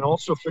 and then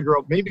also figure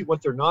out maybe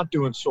what they're not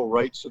doing so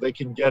right, so they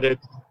can get it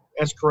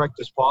as correct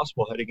as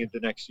possible heading into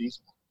next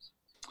season.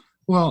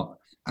 Well,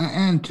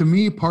 and to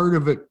me, part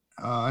of it,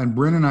 and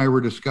Bryn and I were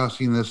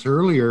discussing this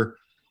earlier,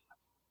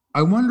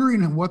 I'm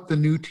wondering what the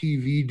new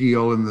TV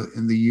deal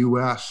in the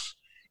U.S.,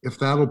 if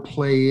that'll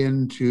play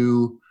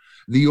into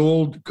the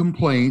old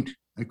complaint,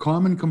 a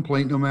common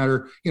complaint, no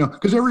matter,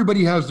 because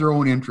everybody has their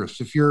own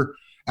interests. If you're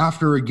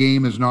after a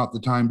game is not the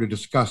time to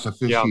discuss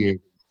officiating.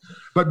 Yeah.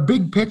 But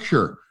big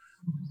picture,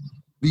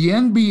 the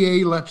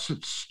NBA lets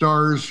its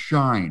stars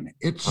shine.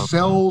 It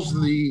sells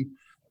the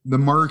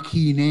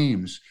marquee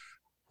names.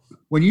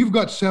 When you've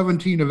got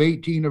 17 of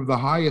 18 of the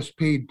highest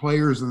paid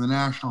players in the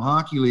National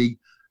Hockey League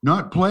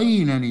not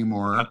playing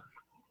anymore,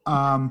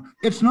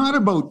 it's not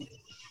about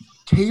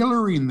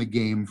tailoring the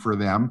game for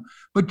them,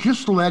 but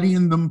just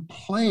letting them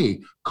play.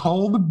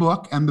 Call the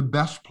book, and the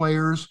best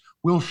players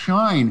will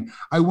shine.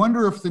 I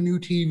wonder if the new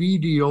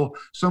TV deal,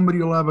 somebody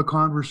will have a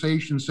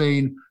conversation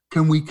saying,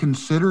 can we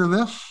consider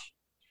this?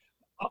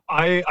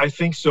 I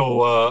think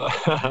so.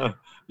 I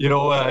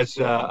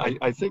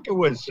think it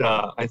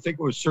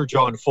was Sir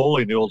John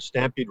Foley in the old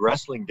Stampede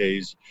Wrestling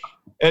days.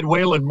 Ed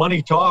Whalen,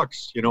 money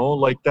talks.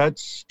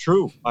 That's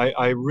true.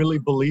 I really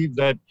believe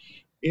that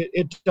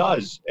it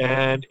does.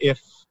 And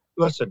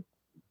listen,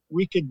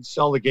 we can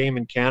sell the game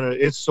in Canada.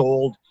 It's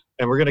sold,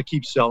 and we're going to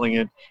keep selling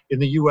it. In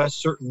the U.S.,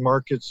 certain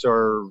markets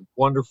are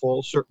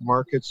wonderful. Certain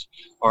markets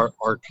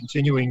are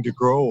continuing to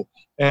grow.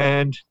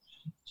 And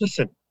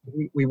listen,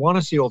 we want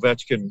to see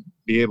Ovechkin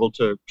be able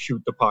to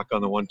shoot the puck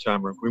on the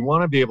one-timer. We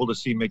want to be able to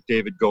see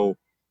McDavid go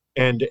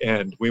end to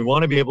end. We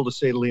want to be able to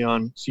see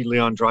Leon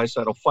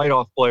Draisaitl fight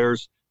off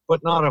players,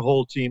 but not a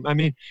whole team. I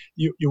mean,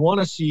 you want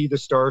to see the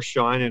stars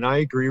shine, and I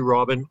agree,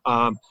 Robin.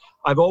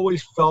 I've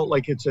always felt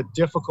like it's a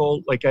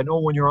difficult, like I know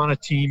when you're on a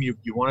team, you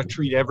want to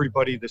treat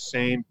everybody the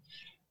same,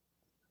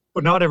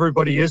 but not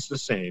everybody is the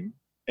same.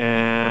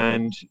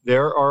 And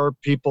there are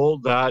people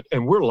that,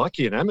 and we're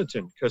lucky in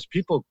Edmonton because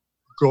people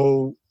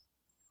go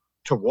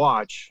to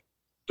watch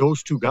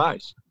those two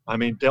guys. I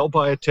mean, they'll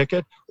buy a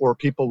ticket, or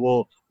people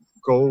will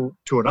go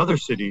to another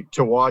city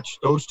to watch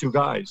those two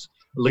guys,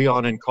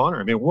 Leon and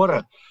Connor. I mean,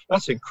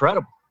 that's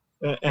incredible.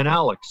 And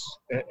Alex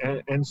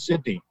and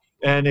Sydney.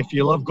 And if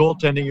you love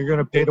goaltending, you're going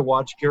to pay to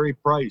watch Carey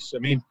Price. I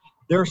mean,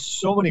 there's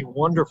so many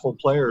wonderful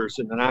players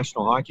in the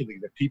National Hockey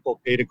League that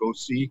people pay to go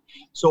see.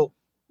 So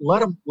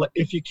let them,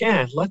 if you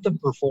can, let them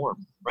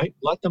perform, right?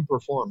 Let them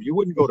perform. You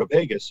wouldn't go to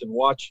Vegas and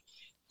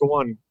go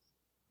on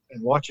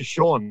and watch a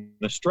show on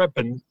the Strip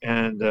and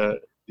the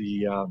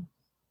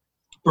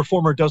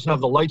performer doesn't have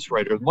the lights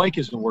right, or the mic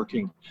isn't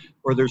working,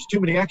 or there's too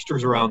many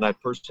extras around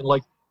that person.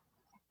 Like,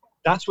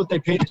 that's what they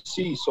pay to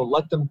see. So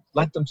let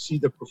them see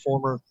the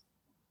performer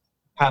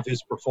have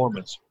his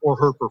performance or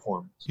her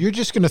performance. You're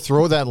just going to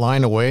throw that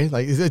line away?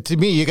 Like, to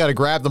me, you got to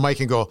grab the mic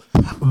and go,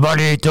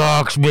 "Money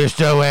talks,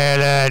 Mr.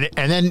 Whalen,"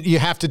 and then you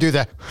have to do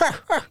that,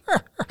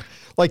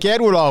 like Ed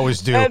would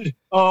always do. Ed,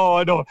 oh,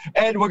 I know.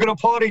 Ed, we're going to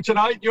party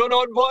tonight. You're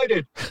not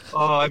invited.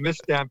 Oh, I miss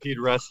Stampede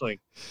Wrestling.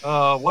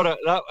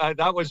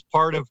 That was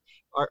part of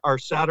our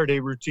Saturday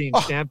routine,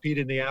 Stampede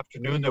in the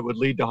afternoon, that would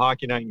lead to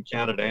Hockey Night in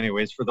Canada.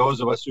 Anyways, for those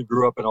of us who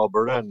grew up in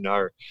Alberta and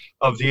are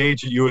of the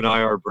age that you and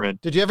I are,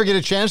 Brent. Did you ever get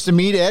a chance to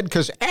meet Ed?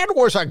 Because Ed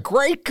was a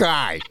great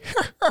guy.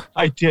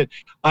 I did.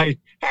 Hey,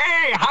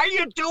 how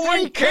you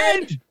doing,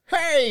 kid?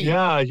 Hey,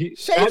 yeah,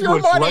 save your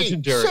money.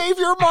 Legendary. Save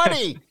your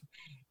money.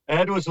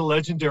 Ed was a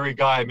legendary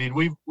guy. I mean,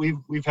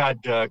 we've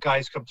had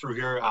guys come through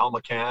here, Al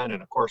McCann,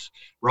 and of course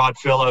Rod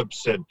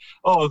Phillips, and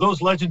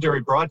those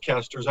legendary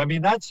broadcasters. I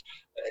mean, that's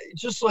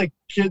just like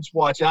kids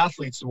watch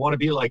athletes and want to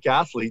be like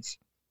athletes.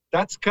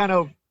 That's kind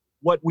of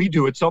what we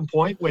do at some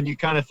point when you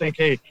kind of think,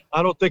 hey,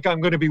 I don't think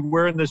I'm going to be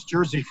wearing this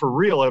jersey for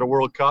real at a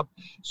World Cup.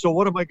 So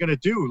what am I going to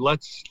do?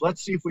 Let's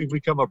see if we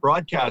become a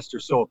broadcaster.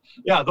 So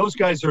yeah, those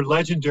guys are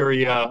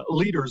legendary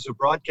leaders of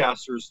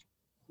broadcasters.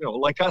 You know,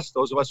 like us,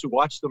 those of us who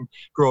watched them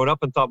growing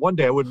up and thought one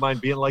day I wouldn't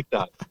mind being like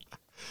that.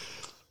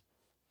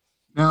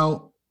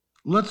 Now,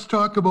 let's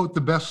talk about the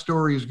best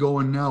stories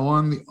going now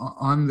on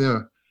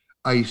the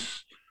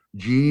ice,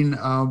 Gene.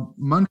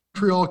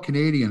 Montreal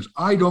Canadiens.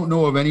 I don't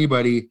know of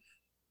anybody,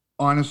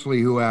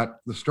 honestly, who at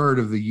the start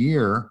of the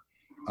year,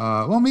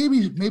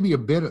 maybe a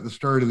bit at the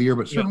start of the year,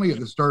 but certainly at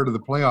the start of the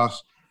playoffs,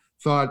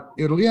 thought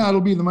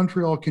it'll be the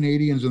Montreal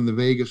Canadiens and the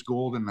Vegas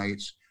Golden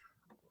Knights.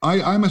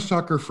 I'm a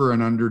sucker for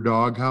an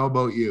underdog. How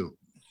about you?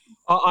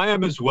 I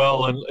am as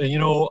well. And you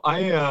know,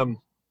 I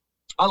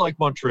like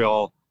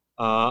Montreal.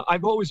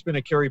 I've always been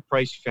a Carey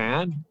Price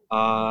fan.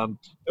 A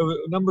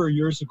number of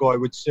years ago, I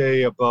would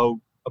say about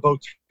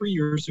 3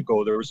 years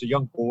ago, there was a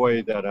young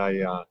boy that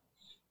I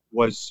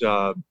was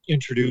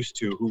introduced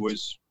to who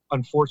was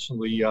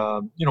unfortunately,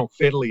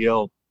 fatally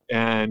ill.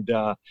 And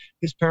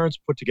his parents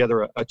put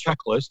together a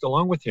checklist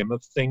along with him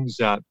of things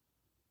that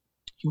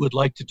he would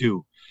like to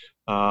do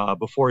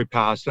before he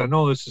passed. I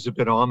know this is a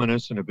bit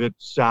ominous and a bit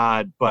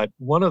sad, but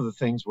one of the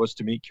things was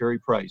to meet Carey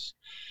Price.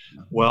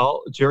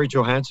 Well, Jerry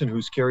Johansson,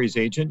 who's Carey's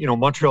agent,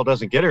 Montreal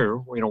doesn't get her,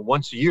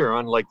 once a year,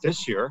 unlike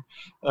this year.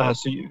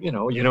 So, you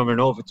never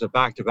know if it's a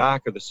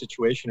back-to-back or the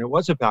situation. It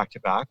was a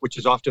back-to-back, which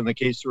is often the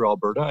case through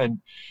Alberta.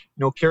 And,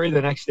 Carey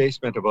the next day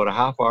spent about a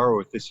half hour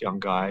with this young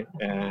guy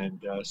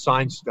and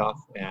signed stuff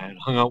and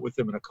hung out with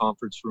him in a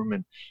conference room.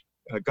 And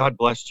God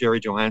bless Jerry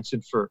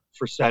Johansson for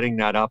setting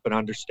that up and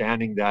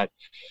understanding that,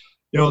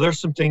 there's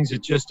some things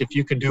that just, if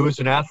you can do as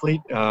an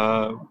athlete,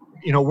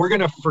 we're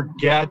going to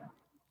forget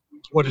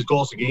what his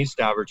goals against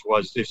average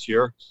was this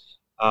year.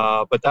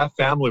 But that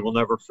family will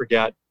never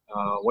forget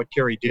what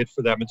Carey did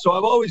for them. And so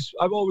I've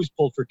always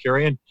pulled for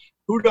Carey. And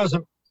who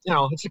doesn't,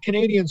 it's a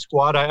Canadian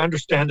squad. I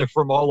understand they're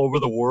from all over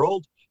the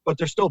world, but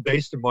they're still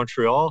based in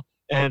Montreal.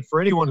 And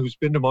for anyone who's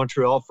been to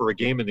Montreal for a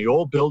game in the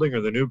old building or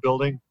the new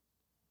building,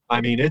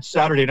 I mean, it's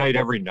Saturday night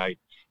every night.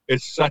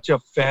 It's such a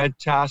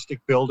fantastic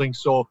building.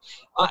 So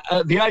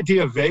the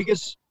idea of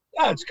Vegas,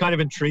 it's kind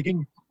of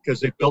intriguing because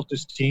they built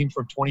this team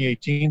from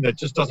 2018 that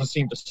just doesn't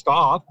seem to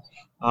stop.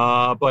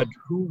 But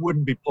who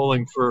wouldn't be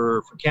pulling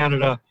for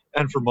Canada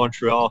and for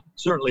Montreal,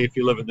 certainly if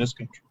you live in this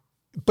country.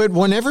 But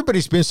when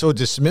everybody's been so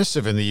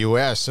dismissive in the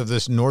U.S. of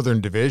this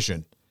Northern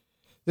Division,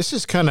 this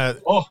is kind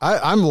of,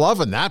 I'm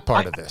loving that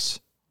part of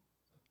this.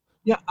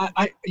 Yeah,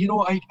 I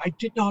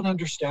did not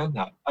understand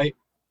that. I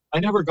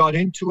never got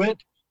into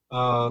it.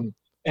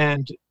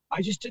 And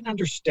I just didn't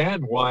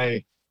understand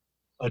why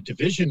a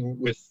division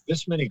with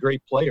this many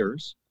great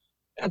players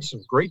and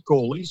some great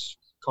goalies,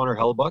 Connor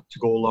Hellebuyck to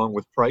go along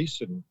with Price,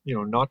 and,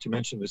 not to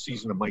mention the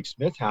season that Mike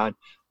Smith had.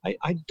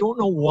 I don't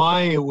know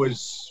why it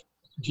was,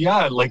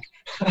 like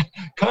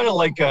kind of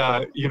like,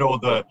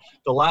 the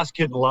last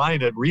kid in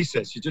line at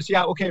recess. You just,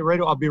 okay,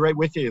 right, I'll be right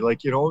with you. Like,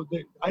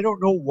 I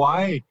don't know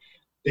why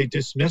they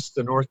dismissed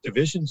the North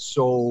Division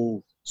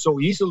so so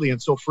easily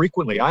and so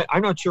frequently.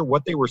 I'm not sure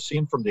what they were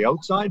seeing from the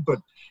outside, but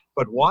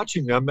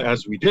watching them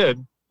as we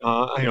did,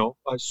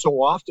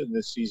 so often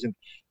this season,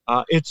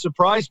 it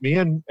surprised me.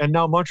 And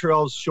now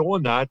Montreal's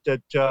showing that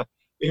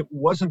it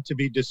wasn't to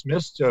be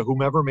dismissed,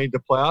 whomever made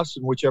the playoffs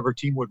and whichever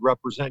team would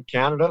represent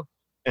Canada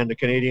and the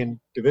Canadian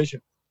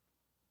division.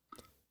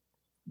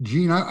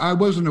 Gene, I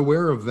wasn't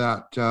aware of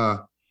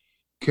that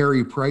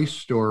Carey Price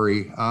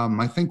story.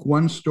 I think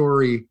one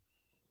story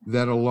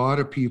that a lot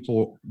of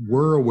people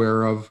were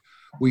aware of,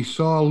 we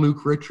saw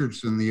Luke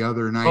Richardson the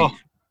other night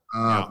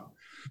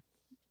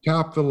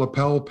tap the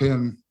lapel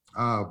pin.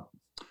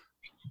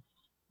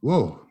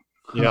 Whoa.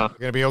 Yeah. Going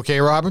to be okay,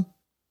 Robin?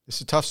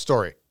 It's a tough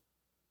story.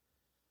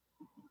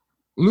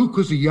 Luke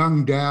was a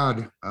young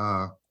dad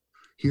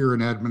here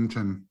in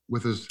Edmonton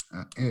with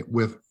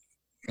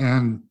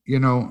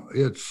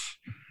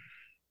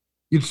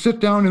you'd sit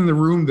down in the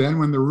room then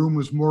when the room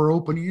was more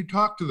open, and you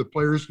talk to the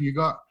players, and you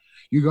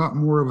got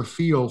more of a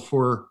feel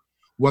for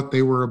what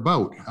they were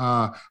about.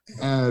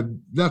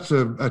 That's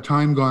a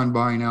time gone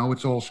by now.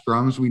 It's all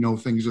scrums. We know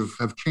things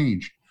have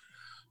changed.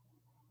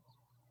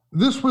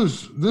 This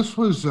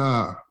was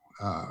a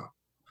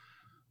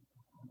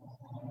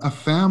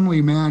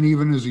family man,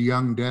 even as a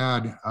young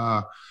dad,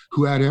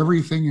 who had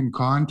everything in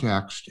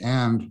context.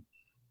 And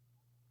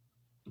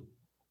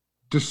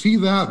to see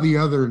that the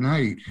other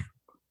night,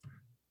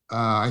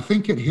 I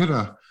think it hit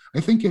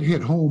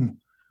home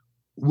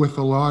with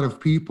a lot of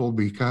people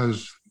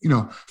because,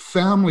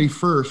 family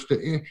first.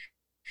 The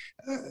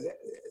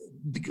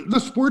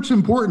sport's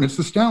important. It's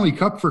the Stanley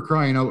Cup, for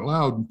crying out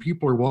loud, and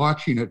people are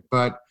watching it.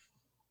 But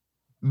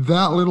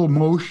that little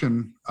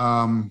motion,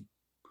 man,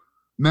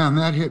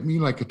 that hit me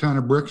like a ton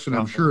of bricks, and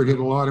I'm sure it hit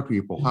a lot of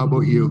people. How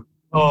about you?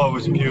 Oh, it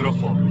was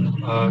beautiful.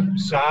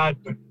 Sad,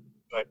 but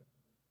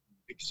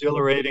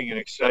exhilarating and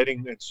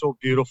exciting, and so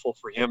beautiful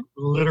for him.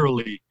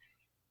 Literally,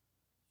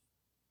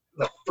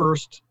 the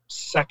first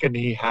second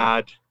he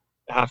had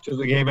after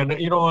the game, and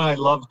I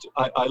loved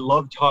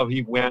how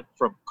he went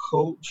from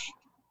coach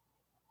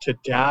to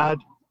dad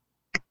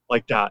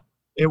like that.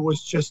 It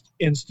was just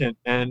instant,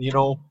 and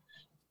to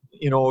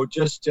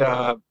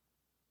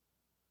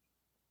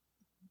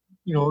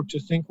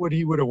think what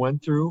he would have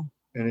went through,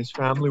 and his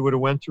family would have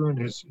went through, and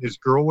his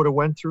girl would have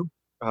went through,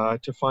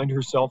 to find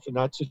herself in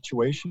that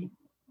situation,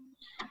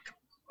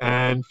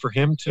 and for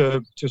him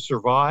to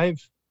survive.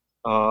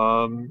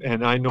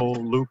 And I know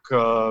Luke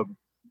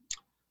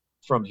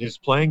from his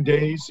playing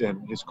days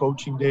and his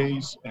coaching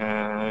days,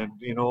 and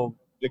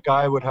the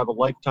guy would have a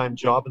lifetime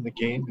job in the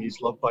game. He's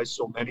loved by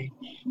so many.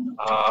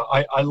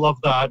 I love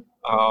that,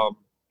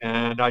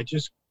 and I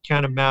just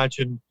can't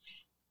imagine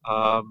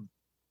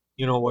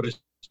what his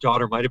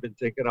daughter might have been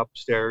thinking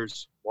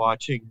upstairs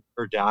watching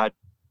her dad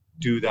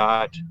do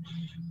that.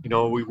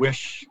 We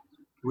wish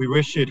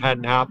it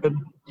hadn't happened,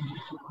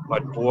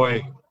 but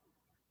boy,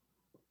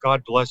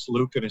 God bless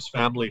Luke and his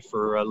family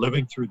for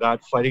living through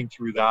that, fighting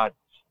through that,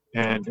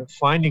 and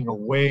finding a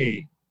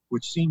way,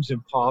 which seems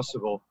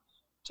impossible,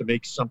 to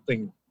make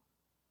something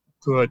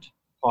good,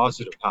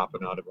 positive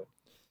happen out of it.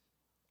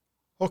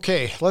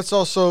 Okay, let's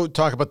also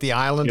talk about the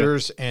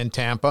Islanders and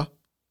Tampa.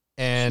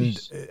 And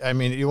jeez. I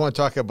mean, you want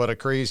to talk about a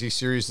crazy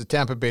series. The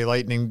Tampa Bay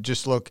Lightning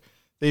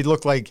they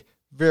look like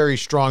very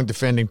strong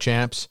defending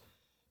champs,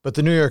 but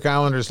the New York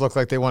Islanders look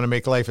like they want to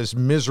make life as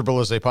miserable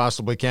as they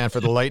possibly can for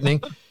the Lightning.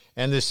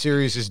 And this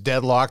series is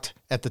deadlocked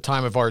at the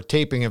time of our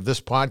taping of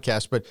this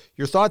podcast. But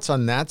your thoughts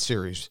on that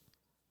series?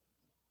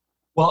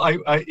 Well,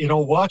 I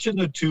watching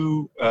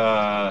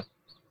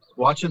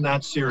watching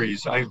that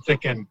series, I'm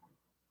thinking,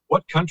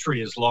 what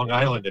country is Long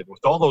Island in with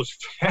all those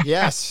fans?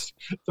 Yes.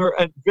 They're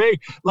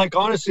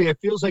honestly, it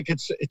feels like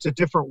it's a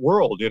different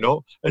world,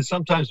 And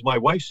sometimes my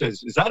wife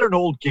says, is that an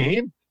old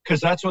game? Because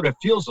that's what it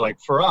feels like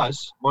for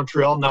us.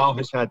 Montreal now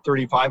has had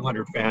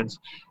 3,500 fans,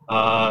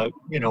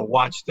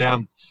 watch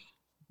them.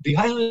 The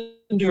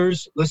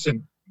Islanders,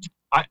 listen,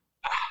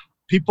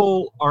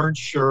 people aren't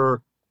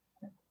sure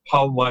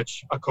how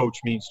much a coach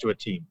means to a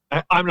team.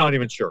 I'm not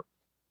even sure.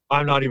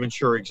 I'm not even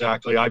sure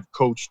exactly. I've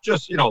coached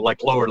just,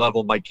 like lower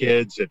level, my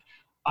kids, and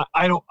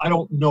I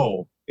don't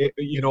know.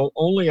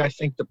 Only I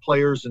think the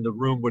players in the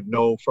room would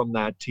know from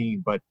that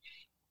team. But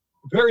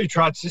Barry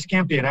Trotz, this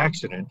can't be an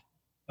accident.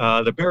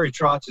 The Barry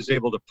Trotz is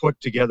able to put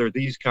together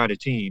these kind of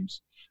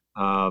teams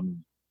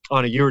on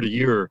a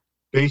year-to-year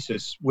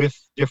basis with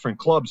different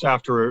clubs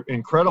after an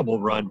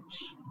incredible run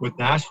with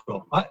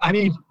Nashville. I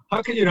mean,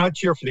 how can you not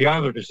cheer for the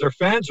Islanders? Their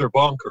fans are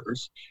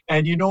bonkers.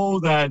 And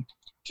that,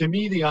 to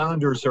me, the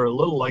Islanders are a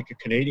little like a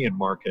Canadian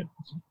market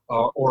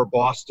or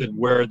Boston,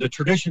 where the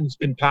tradition's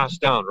been passed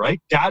down,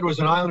 right? Dad was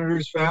an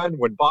Islanders fan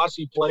when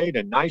Bossy played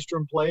and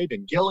Nystrom played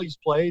and Gillies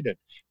played and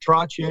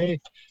Trottier.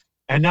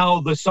 And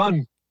now the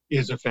son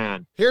is a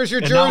fan. Here's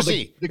your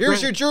jersey.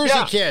 Here's your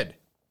jersey, kid.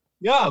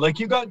 Yeah, like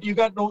you got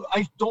no,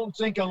 I don't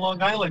think on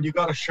Long Island you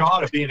got a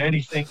shot of being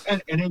anything,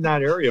 and in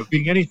that area of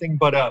being anything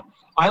but a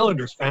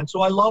Islanders fan.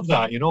 So I love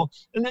that,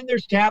 And then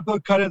there's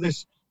Tampa, kind of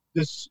this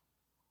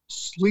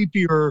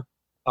sleepier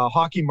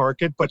hockey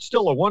market, but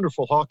still a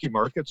wonderful hockey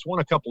market. It's won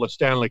a couple of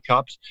Stanley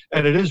Cups,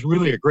 and it is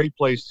really a great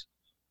place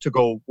to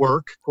go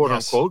work, quote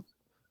unquote.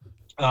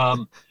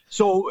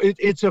 So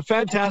it's a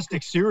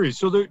fantastic series.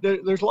 So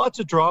there's lots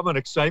of drama and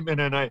excitement,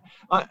 and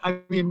I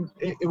mean,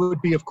 it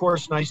would be, of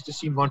course, nice to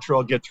see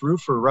Montreal get through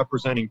for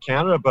representing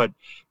Canada, but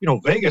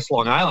Vegas,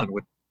 Long Island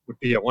would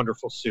be a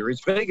wonderful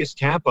series. Vegas,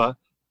 Tampa,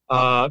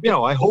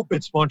 I hope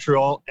it's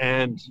Montreal,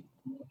 and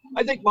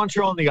I think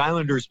Montreal and the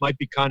Islanders might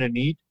be kind of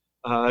neat.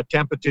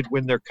 Tampa did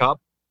win their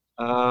cup.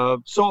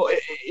 So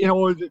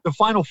the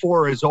Final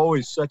Four is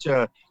always such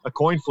a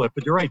coin flip,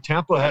 but you're right.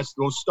 Tampa has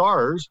those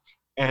stars,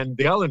 and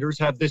the Islanders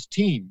have this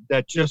team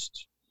that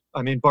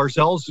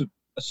Barzal's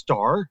a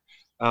star,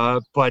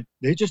 but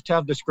they just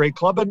have this great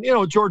club. And,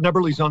 Jordan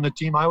Eberle's on the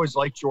team. I always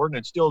liked Jordan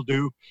and still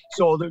do.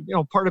 So,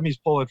 part of me is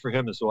pulling for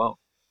him as well.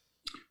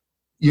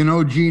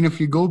 Gene, if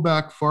you go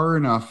back far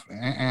enough,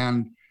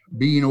 and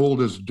being old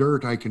as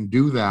dirt, I can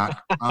do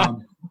that.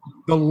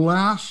 The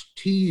last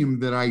team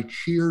that I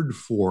cheered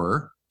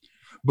for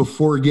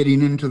before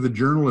getting into the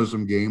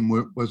journalism game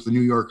was the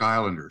New York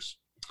Islanders,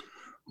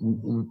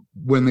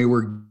 when they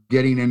were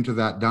getting into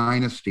that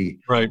dynasty.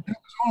 Right. It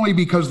was only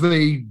because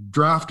they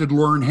drafted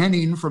Lauren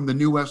Henning from the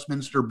New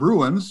Westminster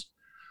Bruins,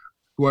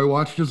 who I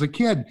watched as a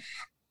kid.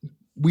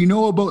 We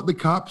know about the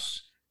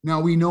Cups. Now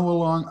we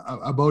know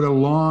about a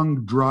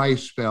long dry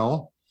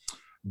spell,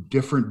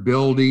 different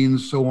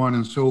buildings, so on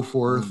and so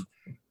forth.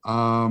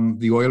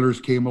 The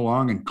Oilers came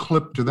along and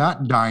clipped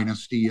that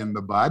dynasty in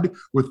the bud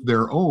with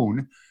their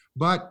own.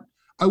 But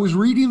I was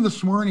reading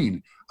this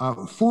morning,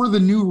 for the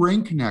new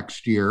rink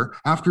next year,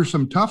 after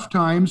some tough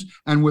times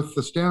and with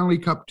the Stanley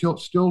Cup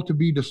still to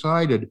be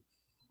decided,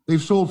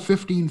 they've sold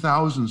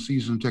 15,000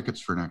 season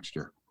tickets for next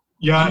year.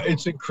 Yeah,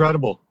 it's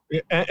incredible.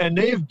 And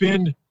they've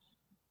been,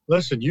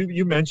 listen,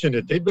 you mentioned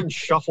it, they've been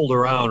shuffled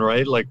around,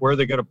 right? Like, where are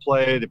they going to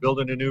play? They're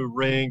building a new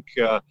rink.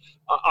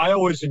 I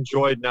always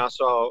enjoyed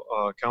Nassau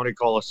County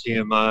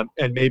Coliseum,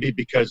 and maybe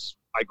because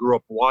I grew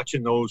up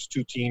watching those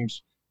two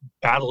teams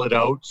battle it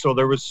out. So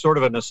there was sort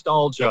of a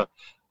nostalgia.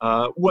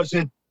 Was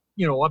it,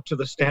 up to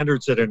the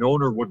standards that an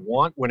owner would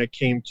want when it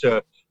came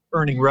to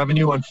earning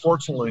revenue?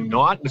 Unfortunately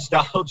not.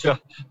 Nostalgia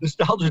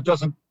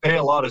doesn't pay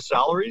a lot of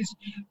salaries,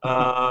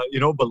 but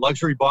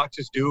luxury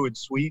boxes do, and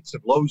suites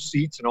and low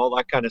seats and all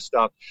that kind of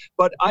stuff.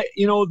 But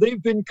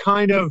they've been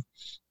kind of,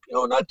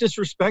 not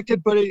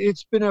disrespected, but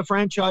it's been a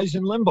franchise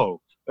in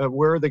limbo.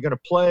 Where are they going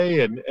to play,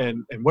 and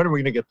when are we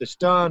going to get this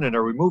done? And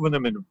are we moving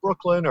them into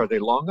Brooklyn? Are they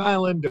Long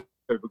Island?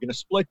 Are we going to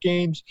split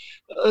games?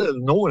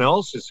 No one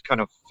else has kind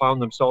of found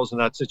themselves in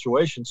that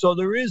situation. So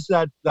there is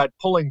that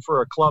pulling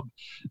for a club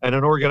and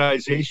an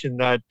organization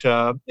that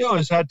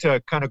has had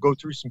to kind of go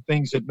through some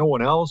things that no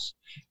one else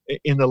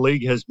in the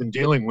league has been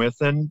dealing with.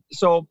 And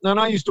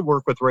I used to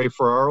work with Ray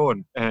Ferraro,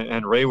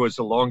 and Ray was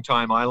a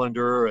longtime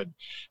Islander. And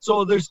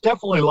so there's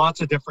definitely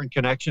lots of different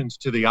connections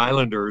to the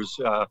Islanders.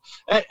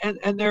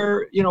 And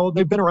they're,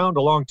 they've been around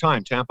a long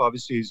time. Tampa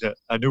obviously is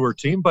a newer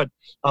team, but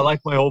I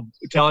like my old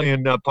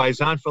Italian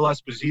paisan, Phil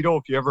Esposito.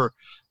 If you ever,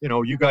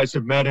 you guys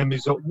have met him,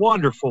 he's a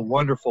wonderful,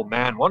 wonderful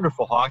man,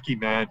 wonderful hockey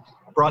man.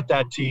 Brought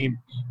that team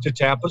to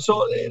Tampa.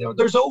 So,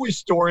 there's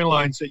always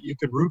storylines that you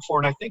could root for.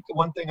 And I think the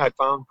one thing I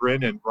found,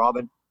 Bryn and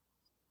Robin,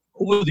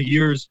 over the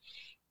years,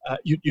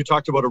 you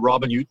talked about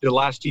Robin, the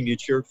last team you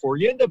cheered for,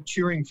 you end up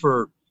cheering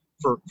for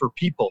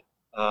people.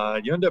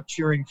 You end up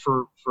cheering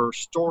for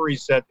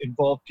stories that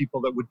involve people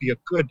that would be a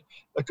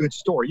good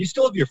story. You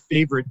still have your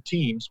favorite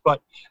teams,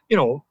 but,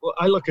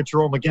 I look at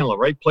Jerome McGinley,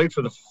 right? Played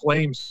for the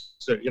Flames,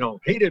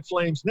 hated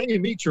Flames. And then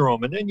you meet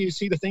Jerome, and then you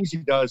see the things he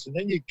does, and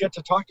then you get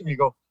to talk to him, you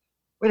go,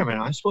 wait a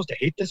minute, I'm supposed to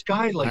hate this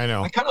guy? Like,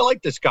 I kind of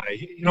like this guy.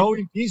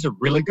 He's a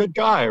really good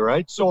guy,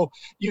 right? So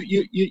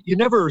you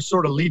never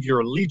sort of leave your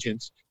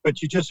allegiance,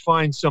 but you just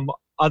find some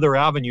other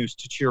avenues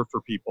to cheer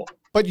for people.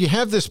 But you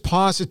have this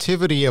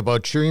positivity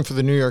about cheering for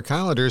the New York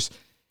Islanders,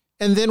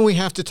 and then we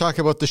have to talk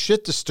about the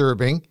shit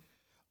disturbing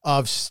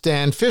of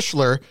Stan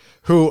Fischler,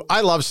 who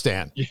I love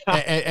Stan. Yeah.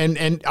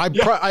 And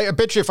I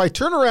bet you if I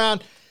turn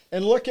around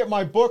and look at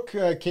my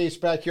bookcase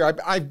back here,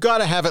 I've got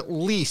to have at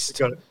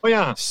least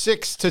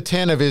 6 to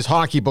 10 of his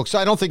hockey books.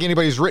 I don't think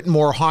anybody's written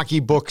more hockey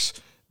books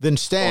than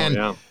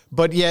Stan,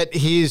 but yet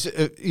he's,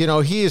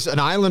 he is an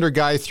Islander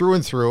guy through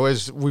and through,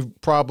 as we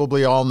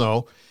probably all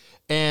know.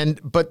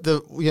 But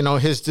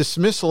his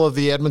dismissal of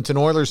the Edmonton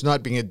Oilers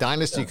not being a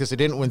dynasty because they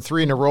didn't win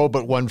 3 in a row,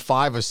 but won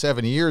 5 of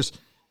 7 years,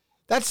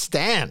 that's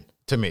Stan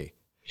to me.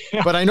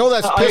 Yeah, but I know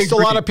that's pissed a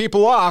lot of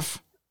people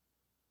off.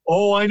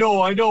 Oh, I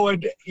know.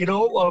 And,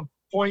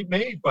 point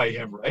made by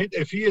him, right?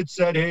 If he had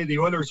said, hey, the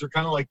Oilers are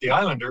kind of like the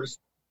Islanders,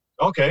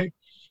 okay,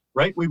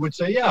 right? We would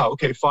say,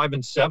 5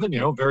 and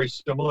 7, very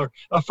similar.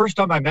 First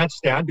time I met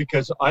Stan,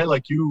 because I,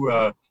 like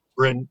you,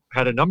 Bryn,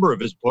 had a number of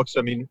his books.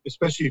 I mean,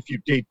 especially if you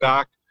date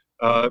back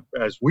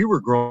as we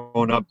were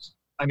growing up,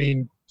 I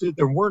mean,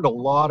 there weren't a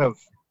lot of,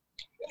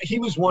 he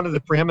was one of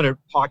the preeminent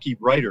hockey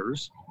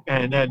writers,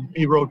 and then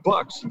he wrote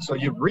books, and so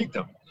you'd read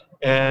them.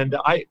 And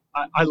I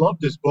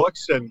loved his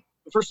books, and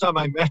the first time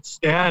I met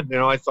Stan,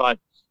 I thought,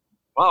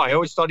 wow, I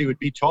always thought he would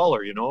be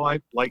taller. I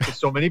like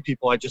so many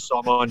people, I just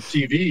saw him on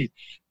TV.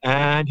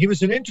 And he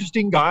was an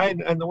interesting guy.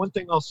 And the one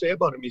thing I'll say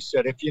about him, he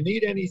said, if you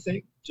need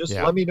anything, just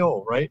let me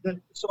know, right? And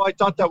so I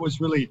thought that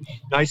was really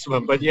nice of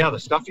him. But yeah, the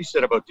stuff he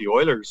said about the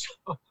Oilers.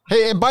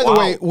 Hey, and by the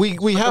way,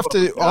 we have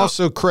to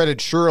also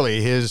credit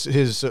Shirley,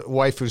 his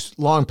wife, who's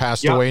long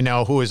passed away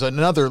now, who is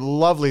another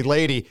lovely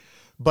lady.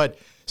 But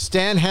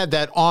Stan had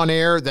that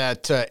on-air,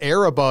 that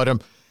air about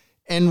him.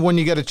 And when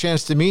you got a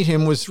chance to meet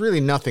him, was really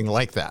nothing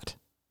like that.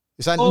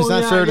 Is that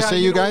fair to say,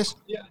 you guys?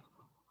 Yeah,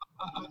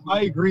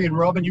 I agree. And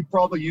Robin,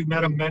 you've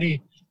met him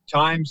many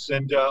times.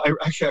 And I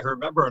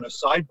remember on a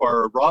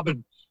sidebar, a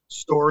Robin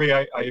story.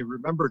 I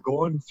remember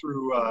going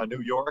through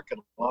New York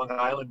and Long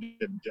Island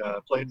and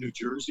playing New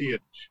Jersey. And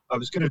I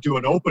was going to do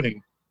an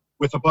opening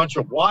with a bunch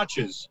of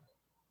watches.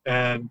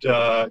 And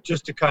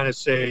just to kind of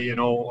say,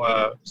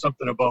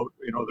 something about,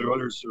 the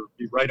Oilers will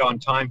be right on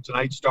time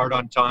tonight, start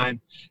on time.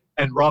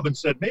 And Robin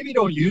said, maybe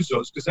don't use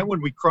those, because then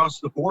when we cross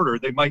the border,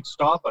 they might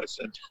stop us.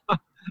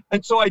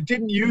 And so I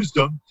didn't use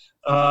them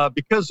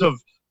because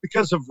of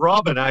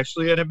Robin,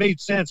 actually. And it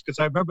made sense, because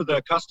I remember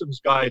the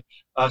customs guy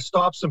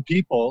stopped some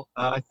people.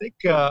 I think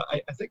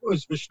it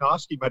was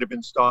Vishnowsky might have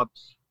been stopped.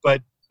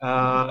 But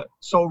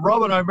so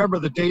Robin, I remember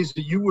the days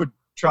that you would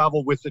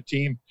travel with the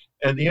team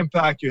and the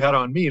impact you had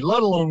on me,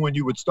 let alone when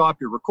you would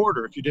stop your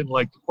recorder if you didn't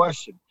like the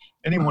question.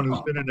 Anyone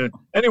who's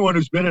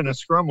been in a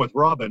scrum with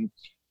Robin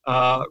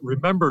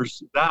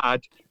remembers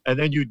that. And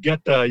then you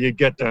get the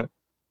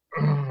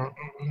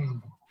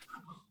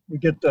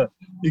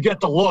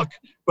look.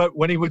 But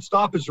when he would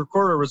stop his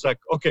recorder, it was like,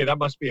 okay, that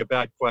must be a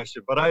bad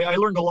question. But I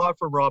learned a lot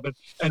from Robin.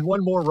 And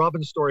one more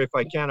Robin story, if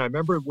I can. I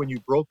remember when you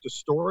broke the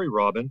story,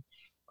 Robin,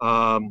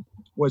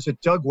 was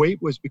it Doug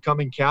Waite was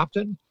becoming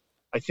captain?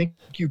 I think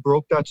you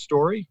broke that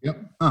story. Yep.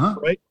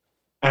 Right.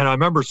 And I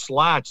remember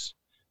Slats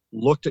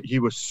he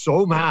was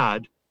so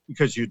mad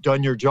because you'd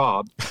done your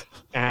job.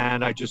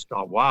 And I just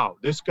thought, wow,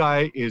 this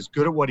guy is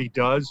good at what he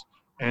does.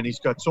 And he's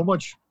got so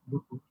much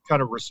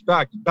kind of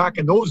respect. Back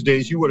in those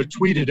days, you would have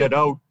tweeted it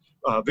out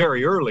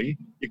very early.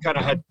 You kind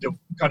of had to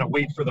kind of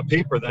wait for the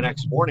paper the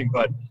next morning.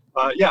 But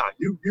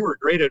you were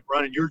great at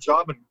running your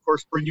job. And of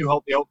course, Bryn, you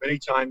helped me out many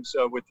times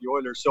with the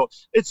Oilers. So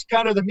it's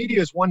kind of, the media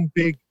is one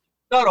big,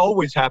 not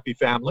always happy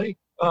family,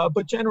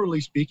 but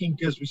generally speaking,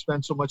 because we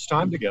spend so much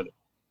time together.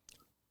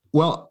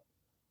 Well,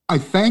 I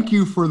thank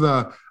you for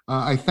the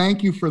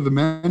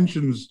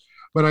mentions,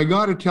 but I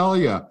got to tell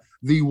you,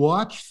 the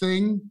watch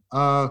thing,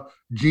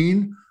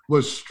 Gene,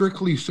 was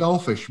strictly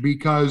selfish,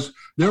 because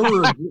there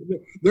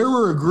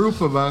were a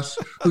group of us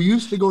who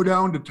used to go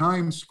down to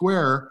Times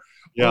Square.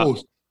 Yeah.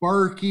 Oh,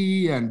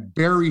 Sparky and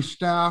Barry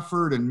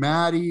Stafford and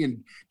Maddie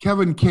and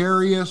Kevin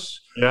Carius.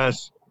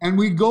 Yes. And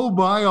we'd go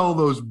buy all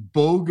those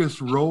bogus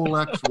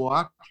Rolex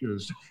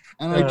watches.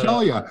 And I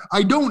tell you,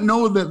 I don't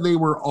know that they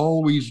were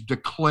always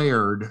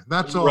declared.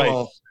 That's all.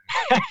 Right.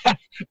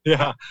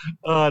 Yeah.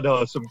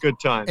 No, some good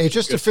times. Hey,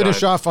 just to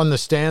finish off on the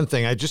Stan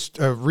thing, I just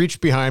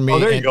reached behind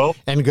me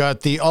and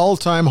got the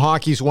all-time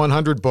Hockey's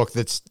 100 book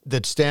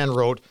that Stan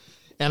wrote.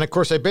 And, of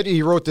course, I bet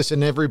he wrote this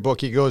in every book.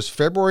 He goes,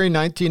 February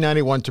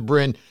 1991 to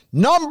Bryn,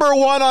 number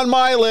one on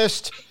my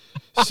list.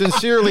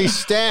 Sincerely,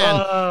 Stan.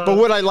 But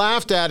what I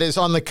laughed at is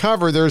on the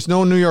cover, there's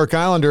no New York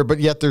Islander, but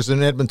yet there's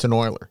an Edmonton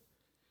Oiler.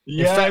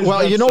 Yeah.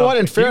 Well, you know what?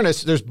 In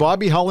fairness, there's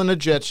Bobby Hull in a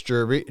Jets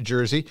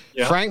jersey,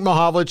 Frank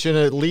Mahovlich in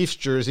a Leafs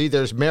jersey.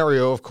 There's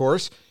Mario, of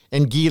course,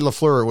 and Guy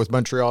Lafleur with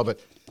Montreal.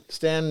 But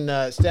Stan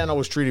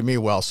always treated me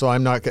well, so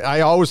I'm not.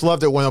 I always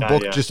loved it when a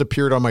book just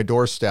appeared on my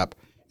doorstep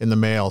in the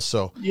mail.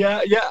 So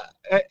yeah.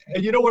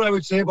 And you know what I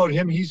would say about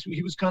him?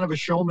 He was kind of a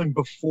showman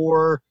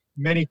before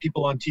many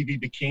people on TV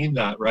became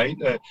that, right?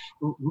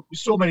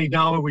 So many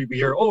now we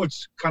hear,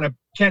 it's kind of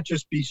can't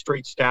just be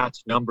straight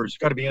stats, numbers. You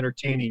got to be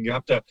entertaining.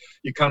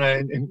 You kind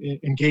of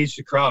engage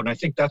the crowd. And I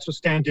think that's what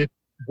Stan did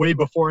way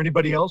before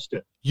anybody else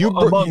did.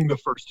 Among the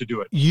first to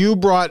do it. You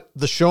brought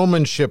the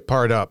showmanship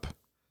part up.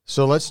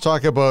 So let's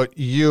talk about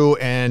you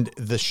and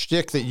the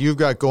shtick that you've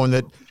got going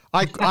that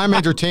I'm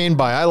entertained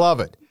by. I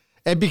love it.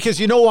 And because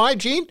you know why,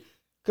 Gene?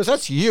 Because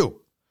that's you.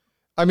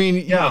 I mean,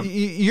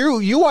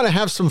 you want to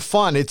have some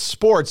fun. It's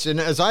sports. And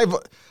as I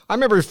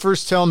remember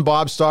first telling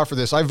Bob Stauffer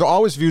this, I've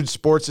always viewed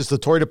sports as the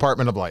toy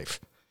department of life.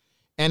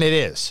 And it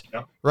is,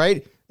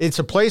 right? It's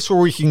a place where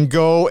we can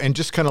go and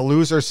just kind of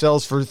lose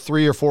ourselves for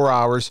 3 or 4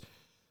 hours.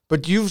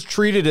 But you've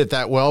treated it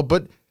that well.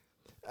 But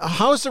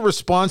how's the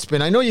response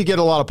been? I know you get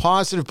a lot of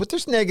positive, but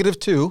there's negative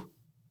too.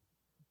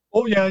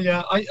 Oh,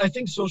 yeah. I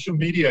think social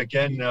media,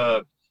 again, in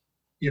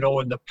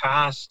the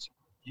past,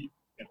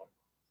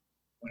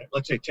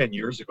 let's say 10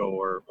 years ago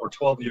or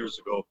 12 years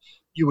ago,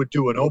 you would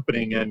do an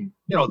opening and,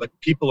 the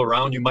people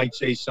around you might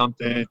say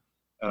something.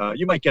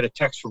 You might get a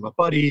text from a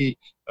buddy.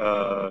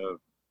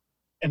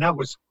 And that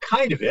was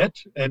kind of it.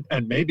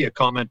 And maybe a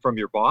comment from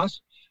your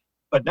boss.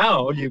 But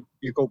now you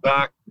go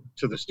back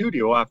to the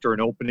studio after an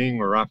opening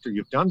or after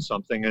you've done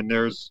something and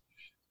there's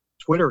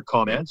Twitter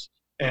comments.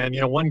 And,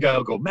 one guy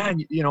will go,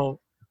 man,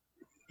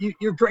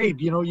 you're great.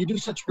 You know, you do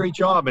such a great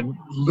job. And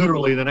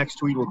literally the next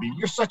tweet will be,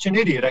 you're such an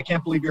idiot. I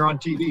can't believe you're on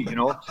TV, you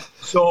know?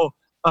 So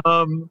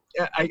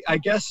I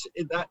guess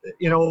that,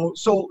 you know,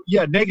 so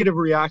yeah, negative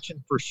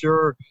reaction for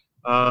sure.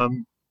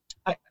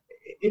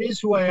 It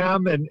is who I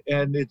am, and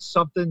it's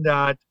something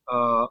that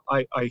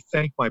I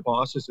thank my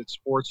bosses at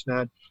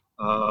SportsNet.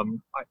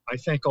 I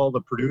thank all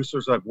the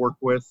producers I've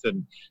worked with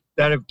and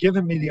that have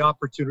given me the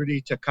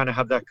opportunity to kind of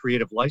have that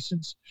creative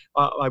license.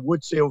 I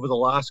would say over the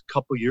last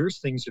couple of years,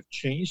 things have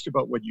changed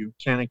about what you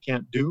can and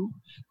can't do,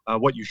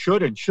 what you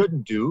should and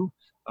shouldn't do.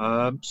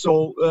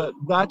 So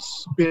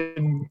that's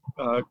been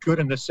good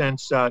in the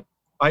sense that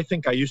I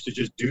think I used to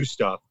just do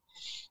stuff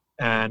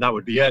and that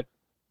would be it.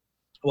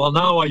 Well,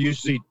 now I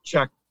usually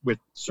check with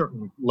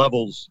certain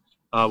levels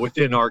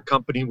within our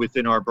company,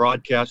 within our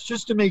broadcast,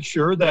 just to make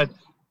sure that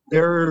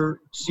they're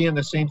seeing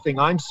the same thing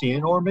I'm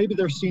seeing, or maybe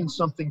they're seeing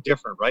something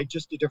different, right?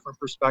 Just a different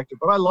perspective.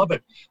 But I love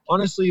it.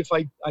 Honestly, if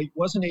I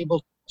wasn't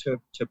able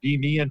to be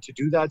me and to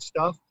do that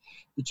stuff,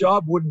 the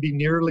job wouldn't be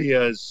nearly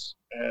as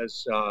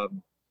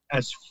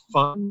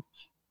fun.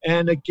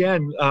 And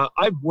again,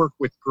 I've worked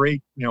with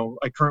great, you know,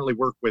 I currently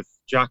work with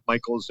Jack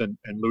Michaels and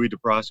Louis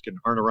DeBrusque and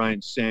Arna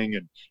Ryan Singh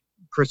and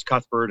Chris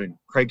Cuthbert and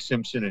Craig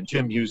Simpson and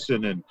Jim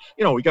Houston. And,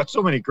 you know, we got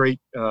so many great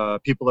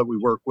people that we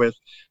work with.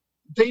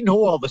 They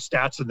know all the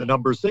stats and the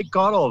numbers. They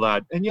got all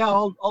that. And yeah,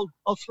 I'll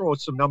throw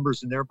some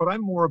numbers in there, but I'm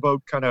more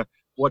about kind of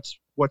what's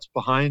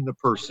behind the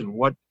person,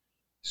 what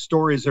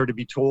stories are to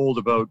be told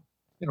about,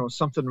 you know,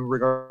 something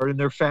regarding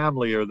their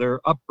family or their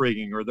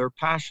upbringing or their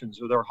passions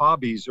or their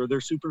hobbies or their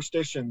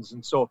superstitions.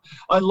 And so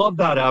I love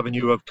that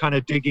avenue of kind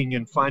of digging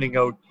and finding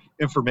out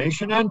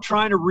information and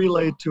trying to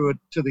relay it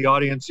to the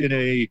audience in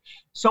a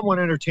somewhat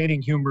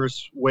entertaining,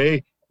 humorous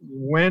way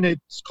when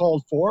it's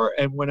called for,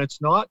 and when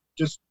it's not,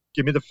 just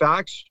give me the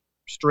facts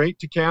straight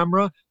to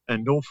camera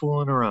and no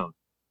fooling around.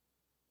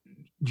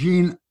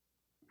 Gene,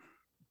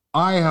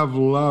 I have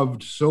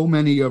loved so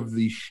many of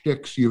the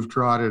shticks you've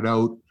trotted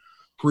out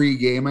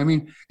pre-game. I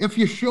mean, if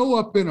you show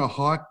up in a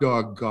hot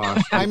dog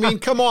costume, I mean,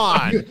 come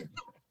on.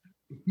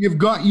 You've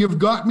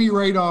got me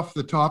right off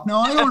the top. Now,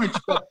 I don't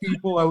expect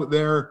people out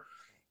there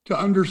to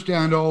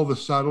understand all the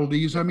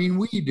subtleties. I mean,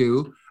 we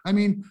do. I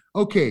mean,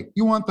 okay,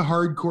 you want the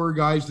hardcore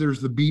guys,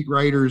 there's the beat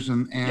writers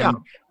and yeah.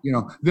 You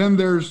know, then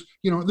there's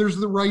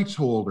the rights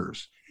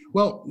holders.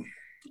 Well,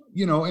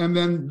 you know, and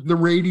then the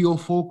radio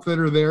folk that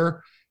are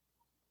there.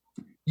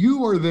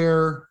 You are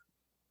there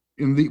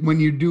when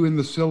you're doing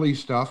the silly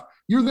stuff,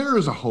 you're there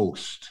as a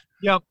host.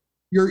 Yep.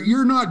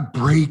 You're not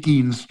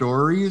breaking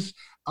stories.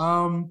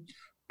 And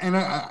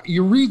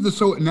you read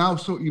so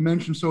you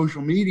mentioned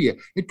social media,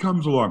 it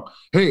comes along.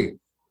 Hey,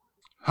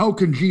 how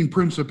can Gene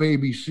Principe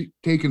be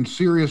taken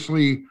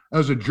seriously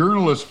as a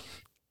journalist?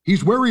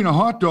 He's wearing a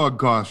hot dog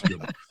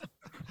costume.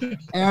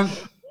 And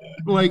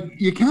like,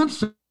 you can't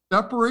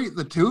separate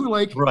the two.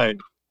 Like, right.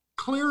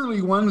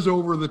 Clearly one's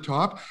over the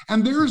top.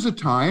 And there's a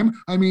time,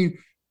 I mean,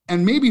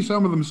 and maybe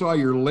some of them saw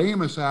your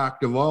lamest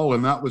act of all,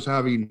 and that was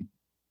having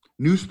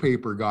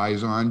newspaper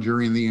guys on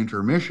during the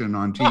intermission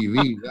on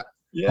TV.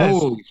 Yes.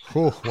 Holy.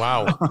 Oh,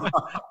 wow.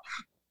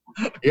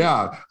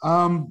 Yeah.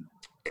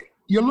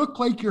 You look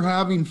like you're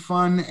having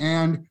fun,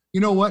 and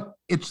you know what?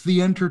 It's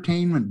the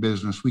entertainment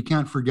business. We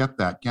can't forget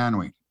that, can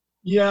we?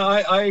 Yeah,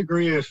 I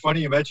agree. It's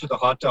funny you mentioned the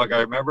hot dog. I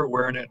remember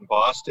wearing it in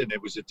Boston.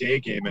 It was a day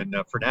game, and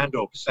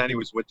Fernando Pisani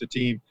was with the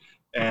team.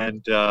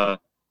 And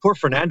poor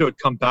Fernando had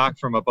come back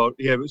from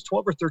it was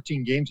 12 or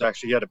 13 games,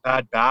 actually. He had a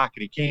bad back,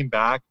 and he came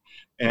back.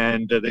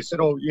 And they said,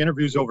 oh, your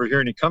interview's over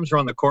here. And he comes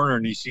around the corner,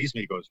 and he sees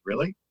me. He goes,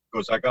 really? He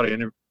goes, I got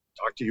to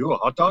talk to you, a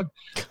hot dog?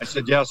 I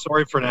said, yeah,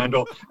 sorry,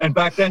 Fernando. And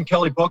back then,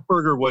 Kelly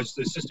Buchberger was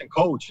the assistant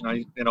coach. And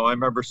I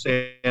remember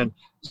saying,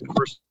 it's the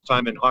first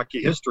time in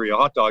hockey history a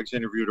hot dog's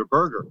interviewed a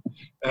burger.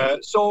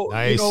 So,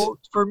 nice. You know,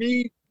 for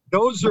me,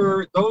 those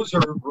are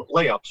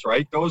layups,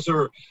 right? Those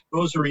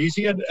are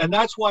easy. And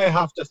that's why I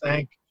have to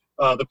thank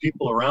the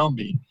people around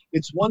me.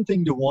 It's one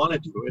thing to want to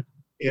do it.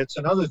 It's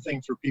another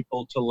thing for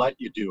people to let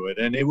you do it.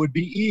 And it would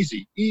be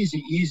easy,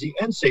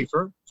 and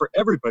safer for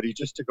everybody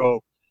just to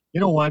go, you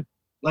know what?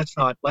 Let's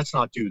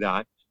not do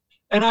that.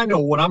 And I know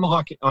when I'm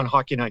on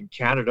Hockey Night in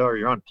Canada, or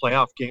you're on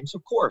playoff games,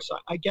 of course,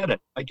 I get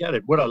it.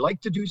 Would I like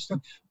to do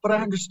stuff? But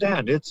I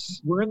understand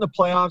we're in the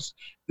playoffs.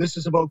 This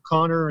is about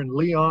Connor and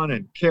Leon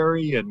and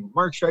Carey and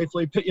Mark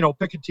Scheifele.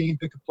 Pick a team,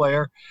 pick a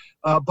player.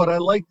 But I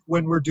like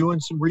when we're doing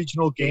some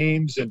regional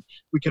games and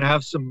we can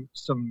have some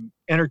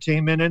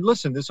entertainment. And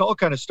listen, this all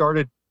kind of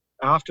started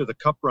after the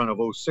cup run of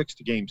 06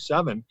 to Game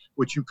 7,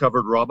 which you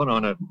covered, Robin,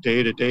 on a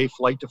day-to-day,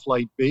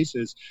 flight-to-flight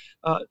basis.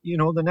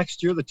 The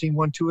next year the team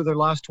won 2 of their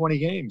last 20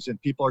 games, and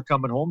people are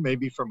coming home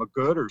maybe from a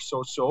good or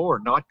so-so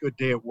or not good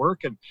day at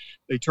work, and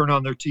they turn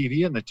on their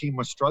TV and the team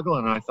was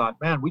struggling. And I thought,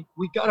 man,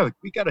 we gotta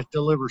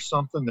deliver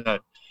something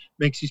that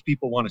makes these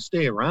people want to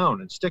stay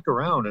around and stick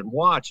around and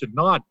watch, and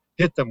not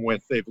hit them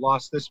with they've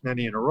lost this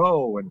many in a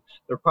row and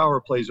their power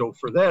plays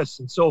for this.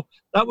 And so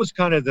that was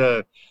kind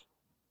of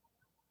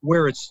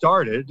where it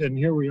started, and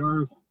here we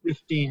are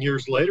 15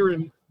 years later,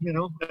 and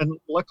and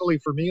luckily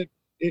for me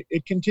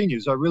it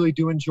continues. I really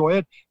do enjoy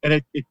it, and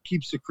it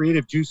keeps the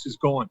creative juices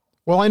going.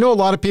 Well, I know a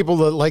lot of people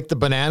that like the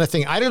banana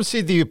thing. I don't see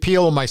the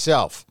appeal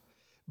myself,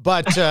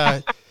 but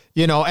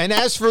and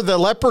as for the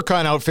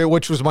leprechaun outfit,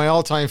 which was my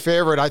all-time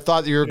favorite, I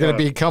thought you were going to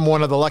become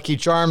one of the lucky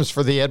charms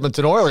for the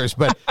Edmonton Oilers,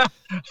 but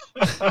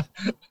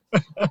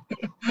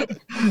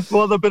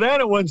well, the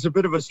banana one's a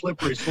bit of a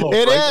slippery slope.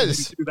 It right?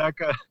 is. That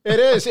guy. It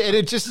is, and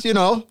it just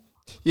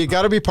you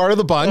got to be part of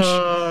the bunch.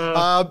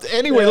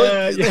 Anyway,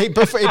 hey,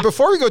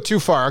 before we go too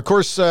far, of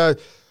course.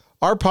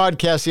 Our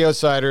podcast, The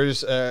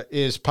Outsiders,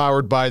 is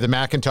powered by the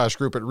Macintosh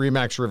Group at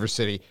Remax River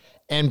City.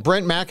 And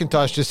Brent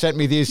McIntosh just sent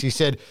me these. He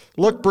said,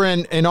 look,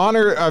 Brent, in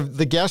honor of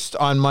the guest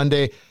on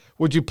Monday,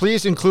 would you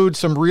please include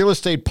some real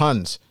estate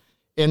puns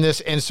in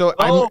this? And so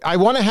I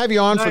want to have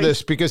you on for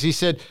this because he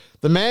said,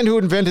 the man who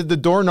invented the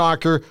door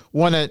knocker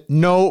won a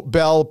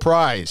Nobel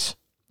Prize.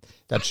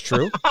 That's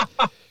true.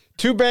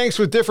 Two banks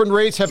with different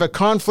rates have a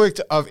conflict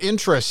of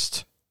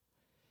interest.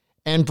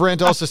 And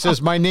Brent also says,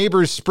 my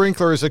neighbor's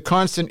sprinkler is a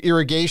constant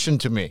irrigation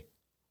to me.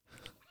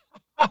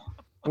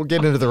 We'll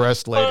get into the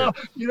rest later.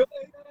 You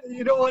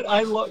know what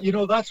I love?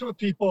 That's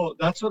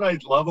what I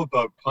love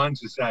about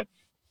puns is that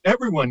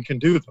everyone can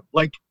do them.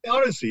 Like,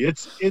 honestly,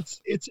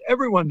 it's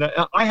everyone that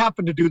I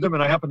happen to do them,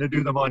 and I happen to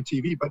do them on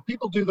TV, but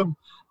people do them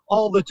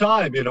all the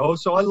time,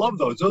 so I love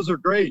those. Those are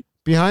great.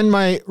 Behind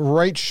my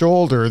right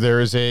shoulder, there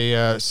is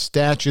a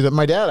statue that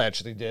my dad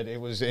actually did. It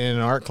was in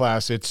an art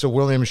class. It's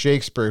William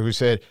Shakespeare who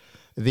said,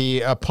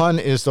 the pun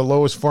is the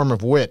lowest form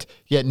of wit,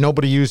 yet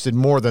nobody used it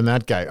more than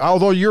that guy.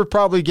 Although you're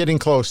probably getting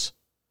close,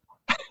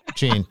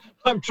 Gene.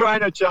 I'm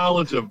trying to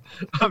challenge him.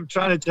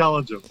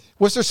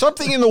 Was there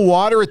something in the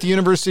water at the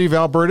University of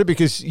Alberta?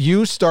 Because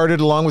you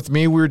started along with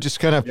me. We were just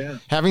kind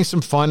of having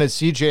some fun at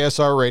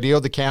CJSR Radio,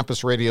 the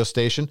campus radio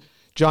station.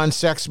 John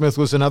Sexsmith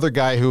was another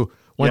guy who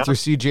went through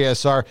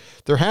CJSR.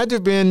 There had to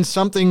have been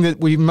something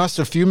that we must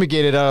have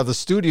fumigated out of the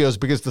studios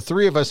because the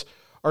three of us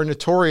are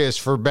notorious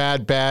for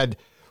bad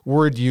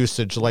word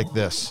usage like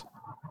this.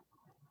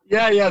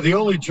 Yeah. The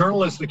only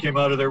journalist that came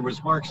out of there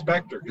was Mark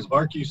Spector, because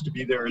Mark used to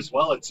be there as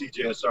well at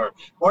CJSR.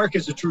 Mark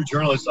is a true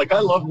journalist. Like, I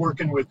love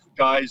working with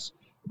guys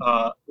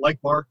like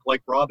Mark,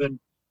 like Robin,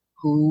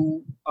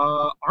 who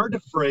aren't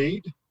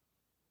afraid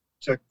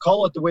to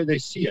call it the way they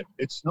see it.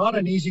 It's not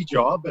an easy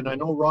job. And I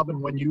know,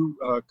 Robin, when you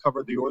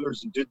covered the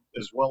Oilers and did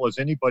as well as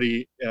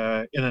anybody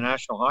in the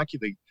National Hockey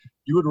League,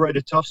 you would write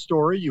a tough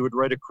story. You would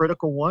write a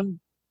critical one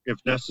if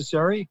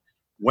necessary,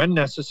 when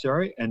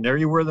necessary, and there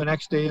you were the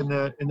next day in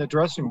the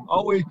dressing room.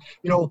 Always,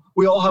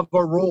 we all have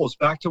our roles.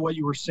 Back to what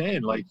you were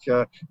saying, like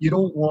you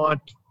don't want,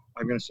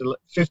 I'm going to say,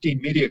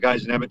 15 media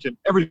guys in Edmonton.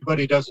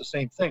 Everybody does the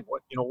same thing.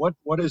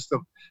 What is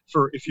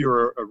if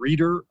you're a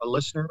reader, a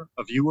listener,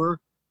 a viewer,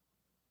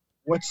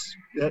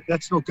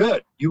 that's no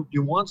good.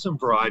 You want some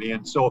variety,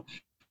 and so.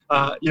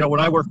 When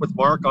I work with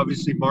Mark,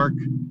 obviously Mark,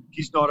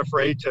 he's not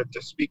afraid to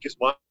speak his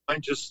mind,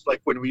 just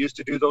like when we used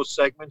to do those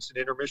segments and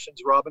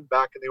intermissions, Robin,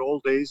 back in the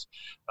old days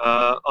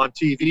on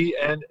TV.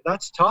 And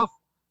that's tough.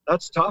 I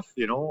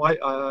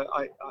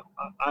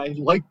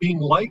like being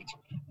liked,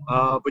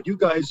 but you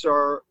guys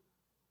are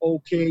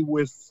okay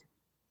with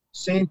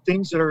saying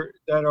things that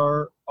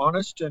are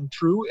honest and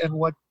true and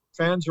what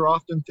fans are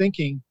often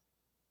thinking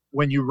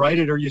when you write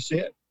it or you say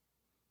it.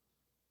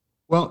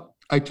 Well,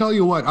 I tell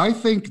you what, I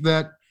think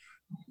that,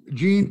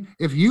 Gene,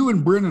 if you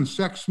and Brennan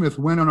Sexsmith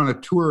went on a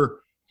tour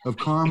of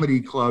comedy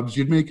clubs,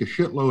 you'd make a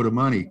shitload of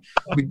money,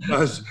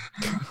 because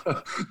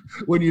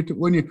when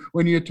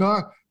you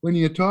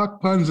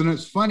talk puns, and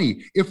it's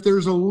funny, if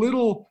there's a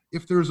little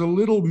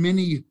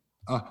mini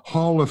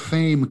Hall of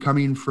Fame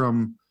coming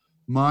from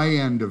my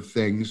end of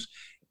things,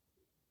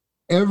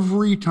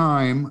 every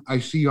time I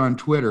see on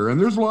Twitter, and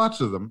there's lots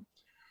of them,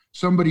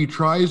 somebody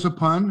tries a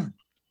pun,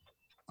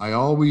 I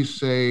always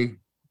say,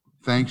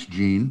 "Thanks,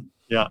 Gene."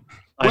 Yeah.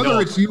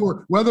 Whether it's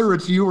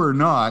you or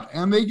not,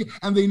 and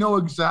they know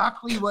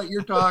exactly what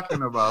you're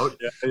talking about.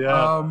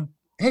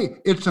 Hey,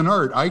 it's an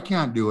art. I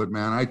can't do it,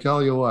 man. I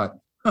tell you what.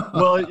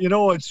 Well,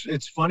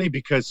 it's funny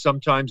because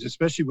sometimes,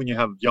 especially when you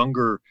have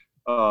younger,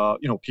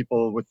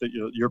 people with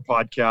your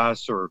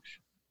podcasts or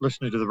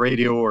listening to the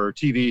radio or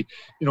TV,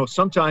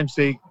 sometimes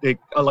they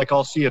like,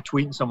 I'll see a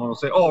tweet and someone will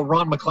say, "Oh,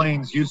 Ron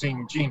McLean's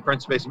using Gene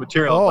Principe's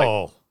material." Oh,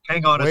 like,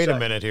 hang on a wait sec. a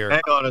minute here.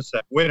 Hang on a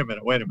sec. Wait a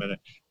minute.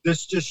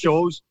 This just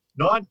shows.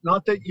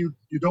 Not that you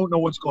don't know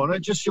what's going on.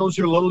 It just shows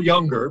you're a little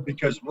younger,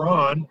 because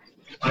Ron,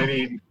 I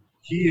mean,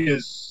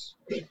 he's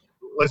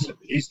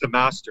the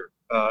master.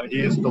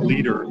 He is the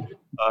leader.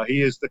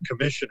 He is the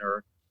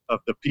commissioner of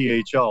the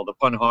PHL, the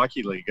Pun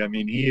Hockey League. I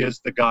mean, he is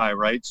the guy,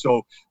 right?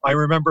 So I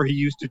remember he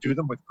used to do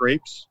them with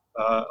grapes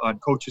on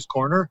Coach's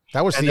Corner.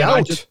 That was and the then out.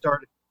 I just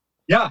started.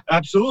 Yeah,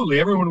 absolutely.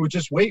 Everyone would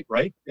just wait,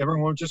 right?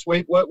 Everyone would just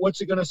wait. What's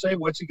he going to say?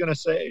 What's he going to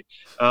say?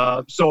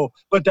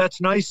 But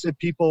that's nice that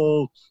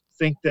people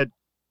think that,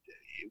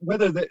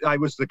 whether I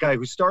was the guy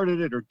who started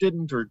it or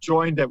didn't or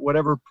joined at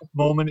whatever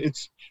moment,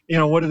 it's,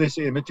 what do they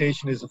say?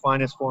 Imitation is the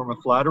finest form of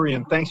flattery.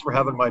 And thanks for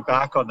having my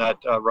back on that,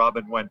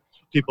 Robin, when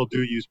people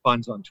do use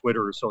puns on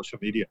Twitter or social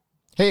media.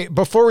 Hey,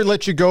 before we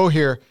let you go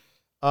here,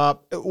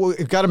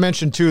 We've got to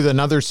mention, too, that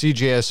another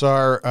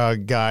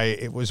CJSR guy,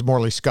 it was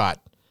Morley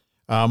Scott.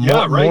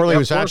 Right. Morley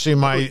was actually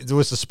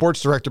was the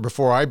sports director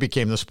before I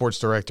became the sports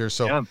director.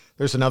 So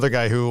there's another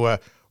guy who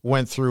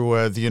went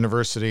through the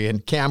university.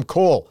 And Cam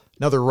Cole,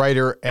 another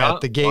writer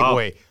at the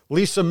Gateway. Wow.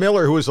 Lisa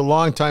Miller, who was a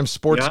longtime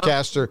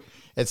sportscaster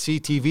at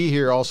CTV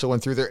here, also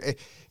went through there.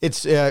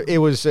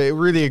 It was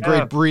really a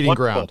great breeding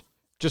ground.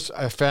 Just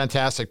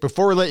fantastic.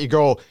 Before we let you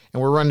go,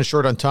 and we're running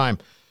short on time,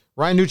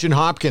 Ryan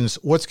Nugent-Hopkins,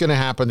 what's going to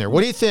happen there?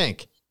 What do you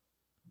think?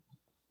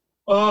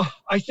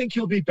 I think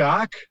he'll be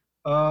back.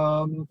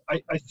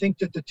 I think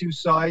that the two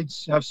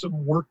sides have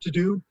some work to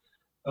do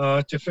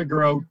to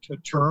figure out a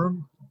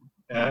term,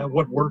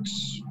 what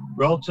works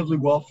relatively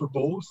well for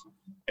both,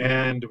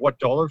 and what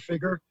dollar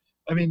figure.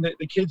 I mean,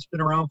 the kid's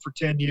been around for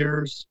 10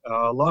 years,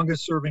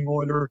 longest-serving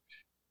Oiler.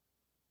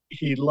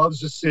 He loves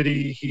the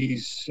city.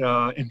 He's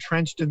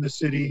entrenched in the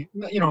city,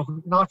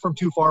 not from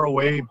too far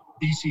away,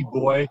 BC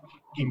boy.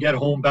 He can get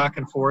home back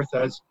and forth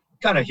as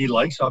kind of he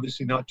likes,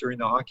 obviously not during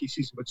the hockey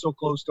season, but so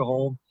close to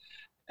home.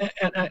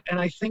 And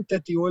I think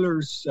that the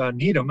Oilers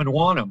need him and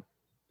want him.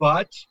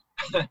 But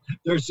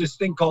there's this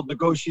thing called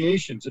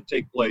negotiations that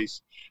take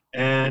place.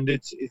 And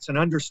it's an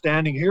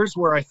understanding. Here's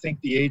where I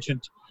think the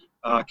agent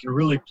can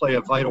really play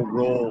a vital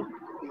role.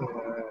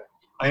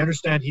 I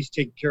understand he's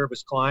taking care of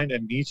his client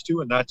and needs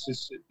to, and that's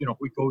his, who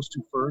he goes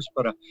to first.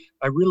 But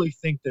I really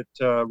think that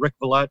Rick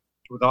Vallette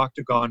with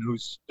Octagon,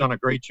 who's done a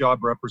great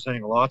job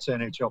representing lots of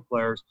NHL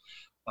players,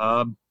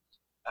 I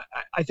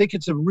think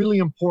it's a really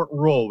important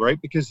role, right?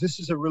 Because this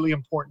is a really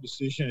important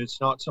decision.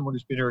 It's not someone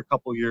who's been here a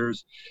couple of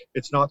years.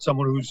 It's not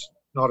someone who's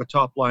not a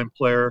top-line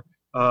player.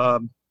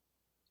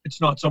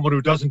 It's not someone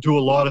who doesn't do a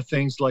lot of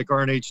things like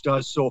RNH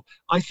does. So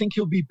I think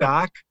he'll be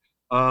back.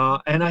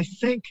 And I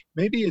think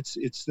maybe it's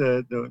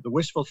the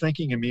wishful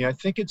thinking in me. I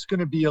think it's going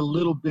to be a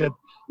little bit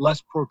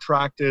less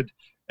protracted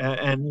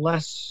and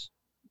less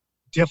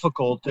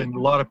difficult than a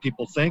lot of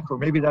people think, or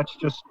maybe that's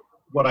just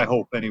what I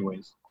hope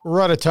anyways.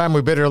 We're out of time.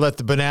 We better let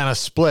the banana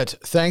split.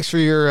 Thanks for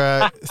your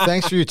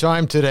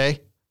time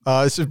today.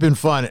 This has been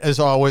fun as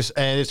always,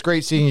 and it's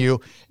great seeing you.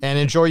 And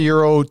enjoy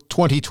Euro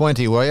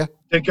 2020, will you?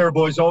 Take care,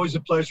 boys. Always a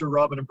pleasure,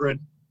 Robin and Bryn.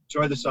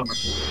 Enjoy the summer.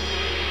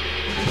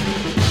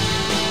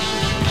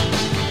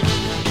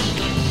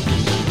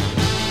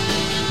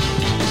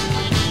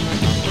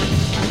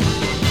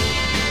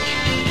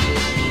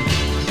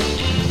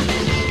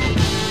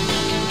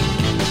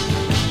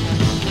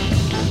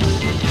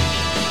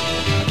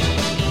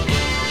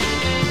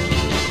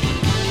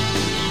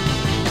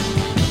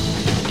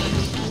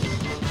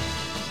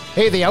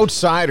 Hey, The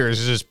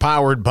Outsiders is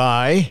powered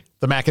by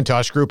the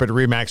Macintosh Group at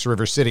RE/MAX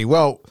River City.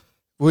 Well,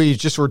 we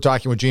just were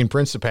talking with Gene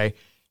Principe,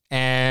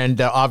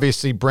 and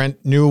obviously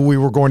Brent knew we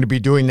were going to be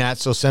doing that,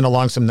 so send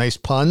along some nice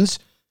puns.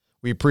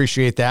 We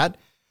appreciate that.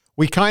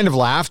 We kind of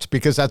laughed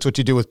because that's what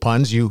you do with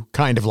puns. You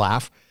kind of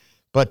laugh.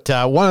 But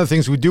one of the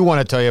things we do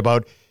want to tell you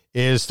about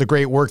is the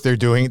great work they're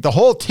doing. The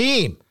whole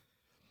team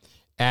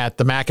at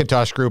the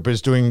Macintosh Group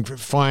is doing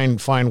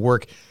fine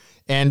work.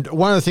 And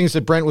one of the things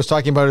that Brent was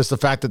talking about is the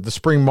fact that the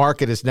spring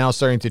market is now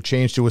starting to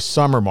change to a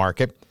summer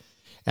market.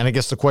 And I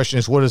guess the question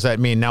is, what does that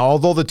mean? Now,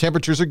 although the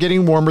temperatures are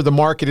getting warmer, the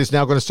market is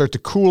now going to start to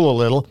cool a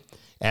little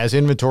as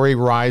inventory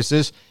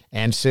rises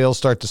and sales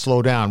start to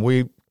slow down.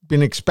 We've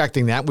been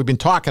expecting that. We've been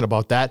talking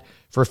about that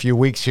for a few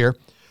weeks here.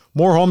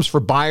 More homes for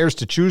buyers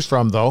to choose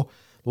from, though.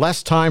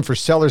 Less time for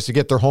sellers to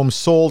get their homes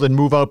sold and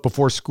move out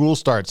before school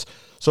starts.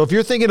 So if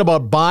you're thinking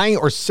about buying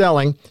or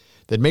selling,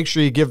 then make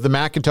sure you give the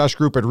Macintosh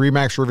Group at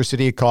RE/MAX River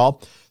City a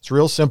call. It's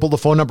real simple. The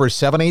phone number is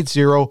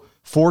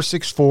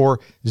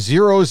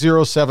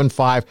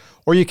 780-464-0075,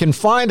 or you can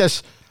find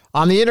us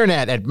on the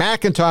internet at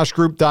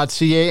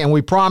macintoshgroup.ca, and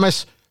we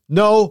promise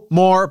no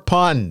more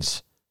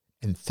puns.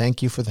 And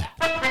thank you for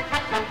that.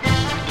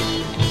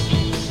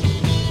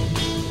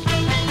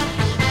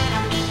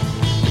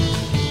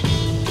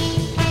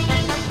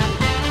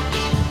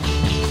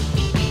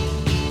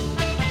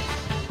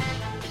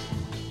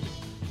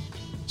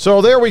 So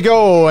there we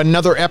go,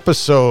 another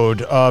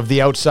episode of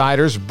The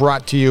Outsiders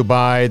brought to you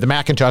by the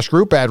Macintosh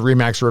Group at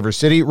RE/MAX River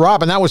City.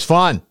 Robin, that was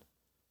fun.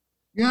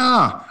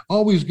 Yeah,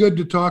 always good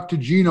to talk to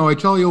Gino. I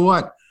tell you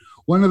what,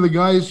 one of the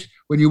guys,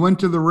 when you went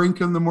to the rink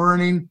in the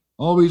morning,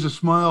 always a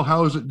smile,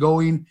 how's it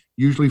going?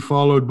 Usually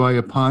followed by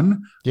a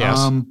pun.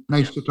 Yes.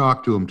 Nice to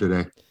talk to him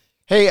today.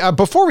 Hey,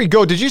 before we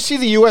go, did you see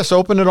the U.S.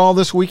 Open at all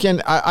this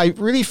weekend? I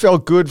really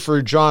felt good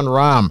for John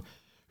Rahm,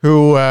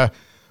 who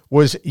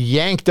was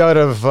yanked out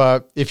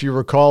of, if you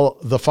recall,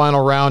 the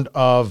final round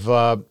of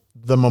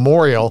the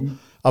Memorial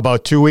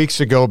about 2 weeks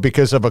ago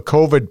because of a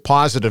COVID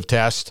positive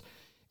test,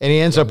 and he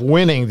ends up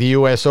winning the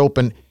U.S.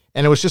 Open,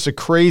 and it was just a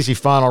crazy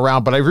final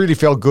round, but I really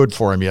felt good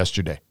for him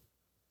yesterday.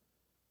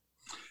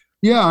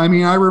 Yeah, I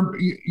mean,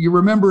 you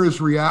remember his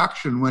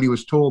reaction when he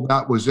was told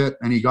that was it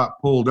and he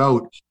got pulled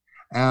out.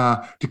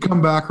 To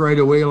come back right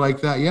away like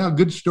that, yeah,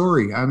 good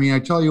story. I mean, I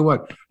tell you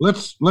what,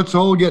 let's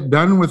all get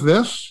done with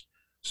this.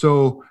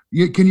 So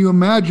can you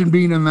imagine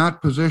being in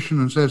that position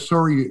and say,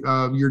 sorry,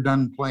 you're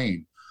done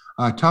playing?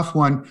 tough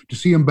one. To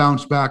see him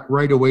bounce back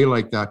right away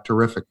like that,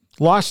 terrific.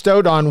 Lost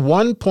out on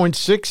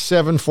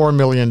 $1.674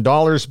 million,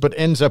 but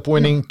ends up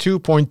winning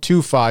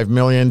 $2.25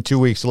 million 2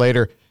 weeks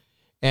later.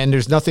 And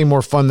there's nothing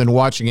more fun than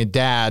watching a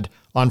dad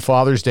on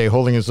Father's Day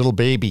holding his little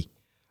baby.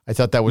 I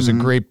thought that was a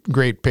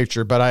great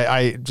picture, but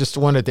I just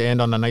wanted to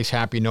end on a nice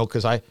happy note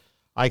because I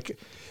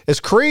as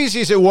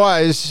crazy as it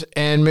was,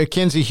 and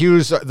Mackenzie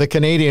Hughes, the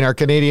Canadian, our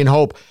Canadian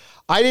hope,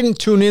 I didn't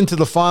tune into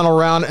the final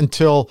round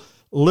until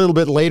a little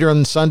bit later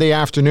on Sunday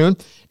afternoon.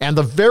 And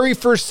the very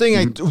first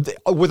thing,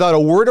 without a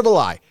word of a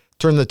lie,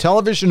 turned the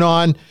television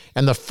on,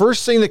 and the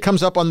first thing that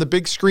comes up on the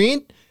big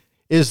screen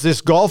is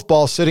this golf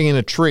ball sitting in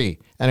a tree.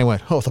 And I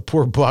went, oh, the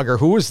poor bugger.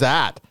 Who was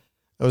that?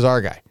 It was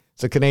our guy.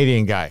 It's a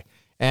Canadian guy.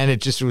 And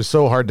it was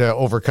so hard to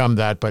overcome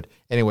that. But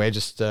anyway,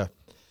 just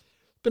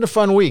been a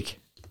fun week.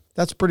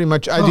 That's pretty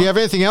much. Do you have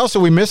anything else? Are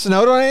we missing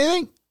out on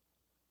anything?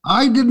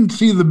 I didn't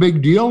see the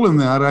big deal in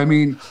that. I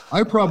mean,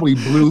 I probably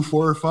blew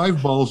 4 or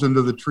 5 balls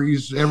into the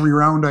trees every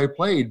round I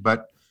played,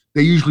 but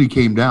they usually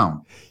came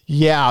down.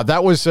 Yeah,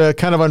 that was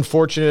kind of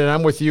unfortunate. And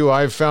I'm with you.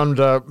 I've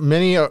found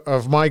many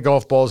of my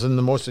golf balls in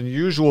the most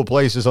unusual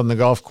places on the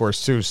golf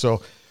course, too.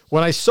 So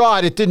when I saw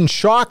it, it didn't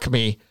shock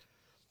me,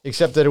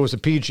 except that it was a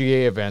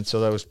PGA event. So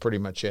that was pretty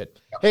much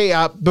it. Hey,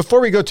 before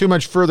we go too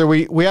much further,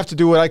 we have to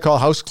do what I call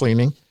house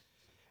cleaning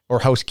or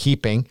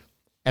housekeeping.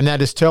 And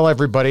that is tell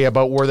everybody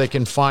about where they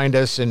can find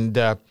us. And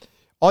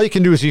all you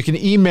can do is you can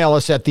email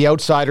us at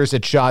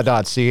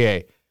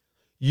theoutsiders@shaw.ca.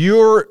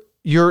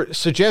 Your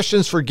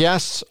suggestions for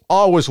guests,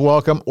 always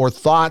welcome, or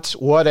thoughts,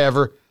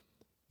 whatever.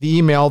 The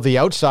email,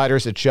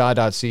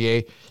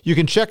 theoutsiders@shaw.ca. You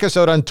can check us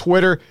out on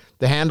Twitter.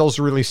 The handle's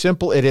really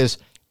simple. It is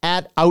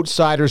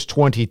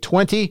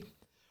 @outsiders2020.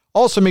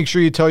 Also, make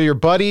sure you tell your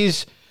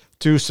buddies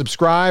to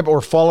subscribe or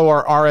follow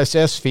our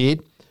RSS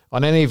feed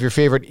on any of your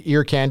favorite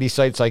ear candy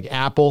sites like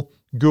Apple,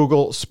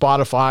 Google,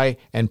 Spotify,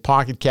 and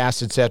Pocket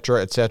Casts,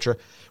 etc., etc.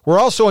 We're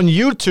also on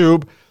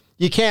YouTube.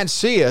 You can't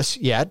see us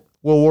yet.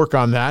 We'll work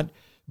on that.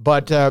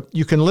 But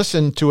you can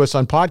listen to us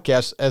on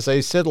podcasts. As I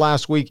said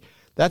last week,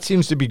 that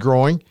seems to be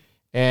growing,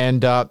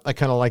 and I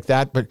kind of like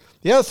that. But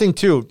the other thing,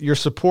 too, your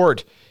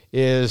support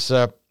is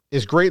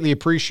greatly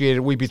appreciated.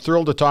 We'd be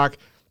thrilled to talk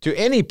to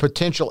any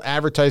potential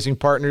advertising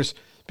partners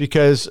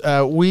because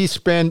we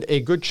spend a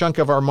good chunk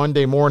of our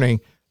Monday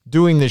morning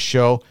doing this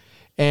show,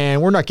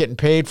 and we're not getting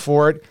paid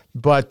for it.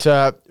 But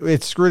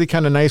it's really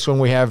kind of nice when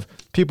we have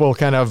people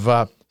kind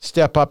of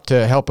step up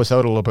to help us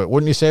out a little bit.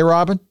 Wouldn't you say,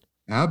 Robin?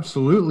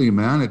 Absolutely,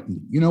 man.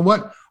 You know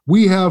what?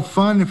 We have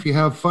fun. If you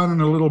have fun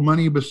and a little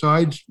money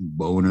besides,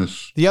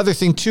 bonus. The other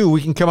thing, too,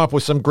 we can come up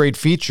with some great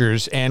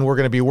features, and we're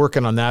going to be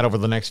working on that over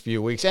the next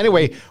few weeks.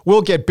 Anyway,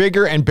 we'll get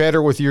bigger and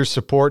better with your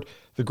support.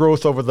 The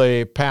growth over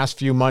the past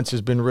few months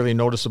has been really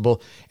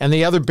noticeable. And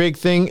the other big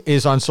thing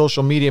is on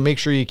social media, make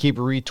sure you keep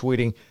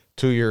retweeting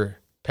to your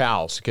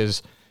pals,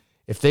 because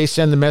if they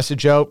send the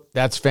message out,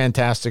 that's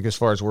fantastic as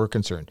far as we're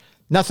concerned.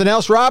 Nothing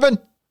else, Robin?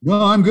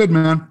 No, I'm good,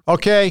 man.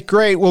 Okay,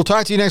 great. We'll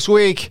talk to you next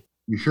week.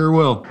 You sure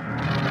will.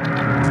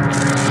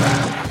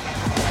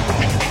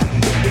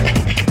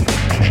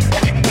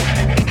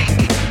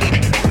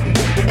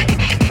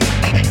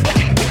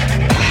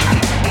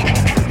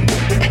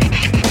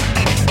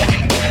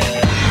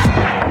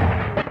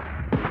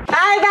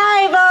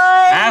 Bye-bye,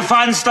 boys. Have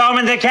fun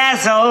storming the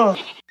castle.